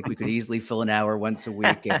idea. I think we could easily fill an hour once a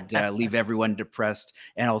week and leave everyone depressed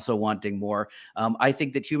and also wanting more. I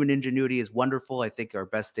think that human ingenuity is wonderful. I think our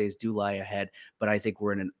best days do lie ahead, but I think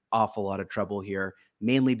we're in an awful lot of trouble here,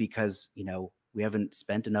 mainly because, we haven't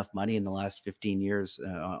spent enough money in the last 15 years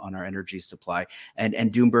on our energy supply.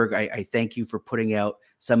 And Doomberg, I thank you for putting out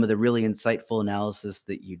some of the really insightful analysis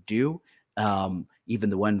that you do, even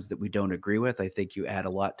the ones that we don't agree with. I think you add a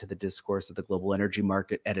lot to the discourse of the global energy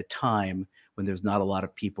market at a time when there's not a lot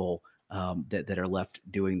of people that are left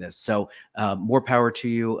doing this. So more power to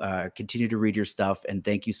you. Continue to read your stuff. And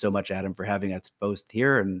thank you so much, Adam, for having us both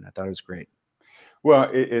here. And I thought it was great.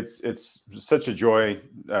 Well, it's such a joy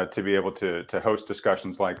to be able to host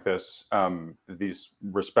discussions like this, these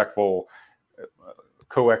respectful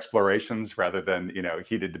co-explorations rather than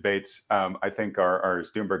heated debates. I think are,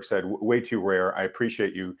 as Doomberg said, way too rare. I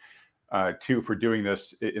appreciate you too for doing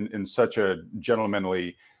this in such a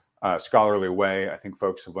gentlemanly, scholarly way. I think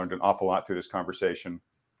folks have learned an awful lot through this conversation.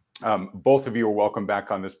 Both of you are welcome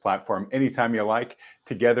back on this platform anytime you like,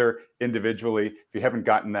 together, individually. If you haven't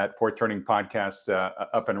gotten that Fourth Turning podcast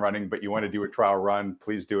up and running, but you want to do a trial run,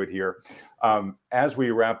 please do it here. As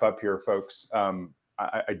we wrap up here, folks,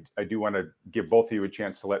 I do want to give both of you a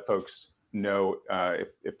chance to let folks know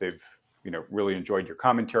if they've really enjoyed your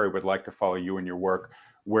commentary, would like to follow you and your work,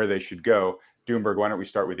 where they should go. Doomberg, why don't we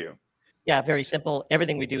start with you? Yeah, very simple.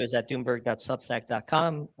 Everything we do is at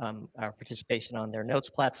doomberg.substack.com. Our participation on their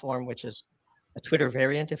notes platform, which is a Twitter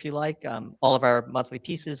variant, if you like. All of our monthly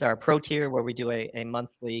pieces are pro tier, where we do a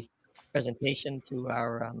monthly presentation to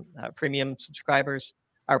our premium subscribers.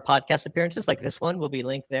 Our podcast appearances, like this one, will be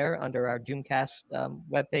linked there under our Doomcast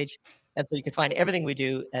webpage. And so you can find everything we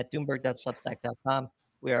do at doomberg.substack.com.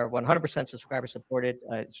 We are 100% subscriber supported.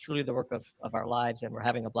 It's truly the work of our lives, and we're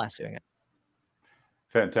having a blast doing it.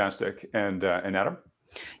 Fantastic. And Adam?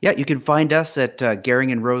 Yeah, you can find us at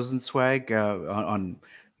Goering and Rozencwajg on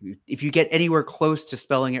if you get anywhere close to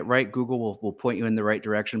spelling it right, Google will point you in the right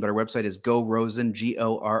direction. But our website is GoRozen,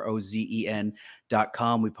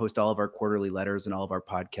 GOROZEN.com. We post all of our quarterly letters and all of our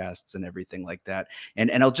podcasts and everything like that.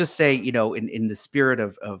 And I'll just say, in the spirit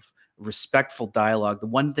of respectful dialogue, the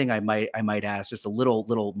one thing I might ask, just a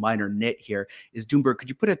little minor nit here, is Doomberg, could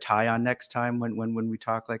you put a tie on next time when we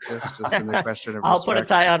talk like this? Just in the question of I'll respect. Put a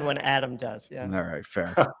tie on when Adam does. Yeah. All right,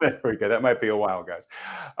 fair. There we go. That might be a while, guys.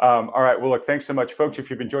 All right. Well, look, thanks so much, folks. If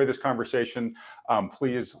you've enjoyed this conversation,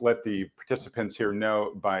 please let the participants here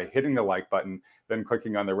know by hitting the like button, then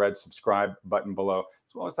clicking on the red subscribe button below,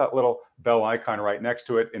 as well as that little bell icon right next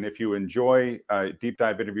to it. And if you enjoy deep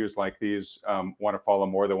dive interviews like these, want to follow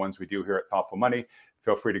more of the ones we do here at Thoughtful Money,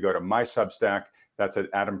 feel free to go to my Substack. That's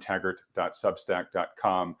at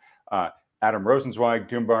adamtaggart.substack.com. Adam Rozencwajg,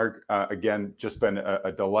 Doomberg, again, just been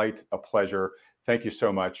a delight, a pleasure. Thank you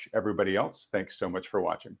so much. Everybody else, thanks so much for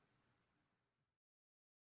watching.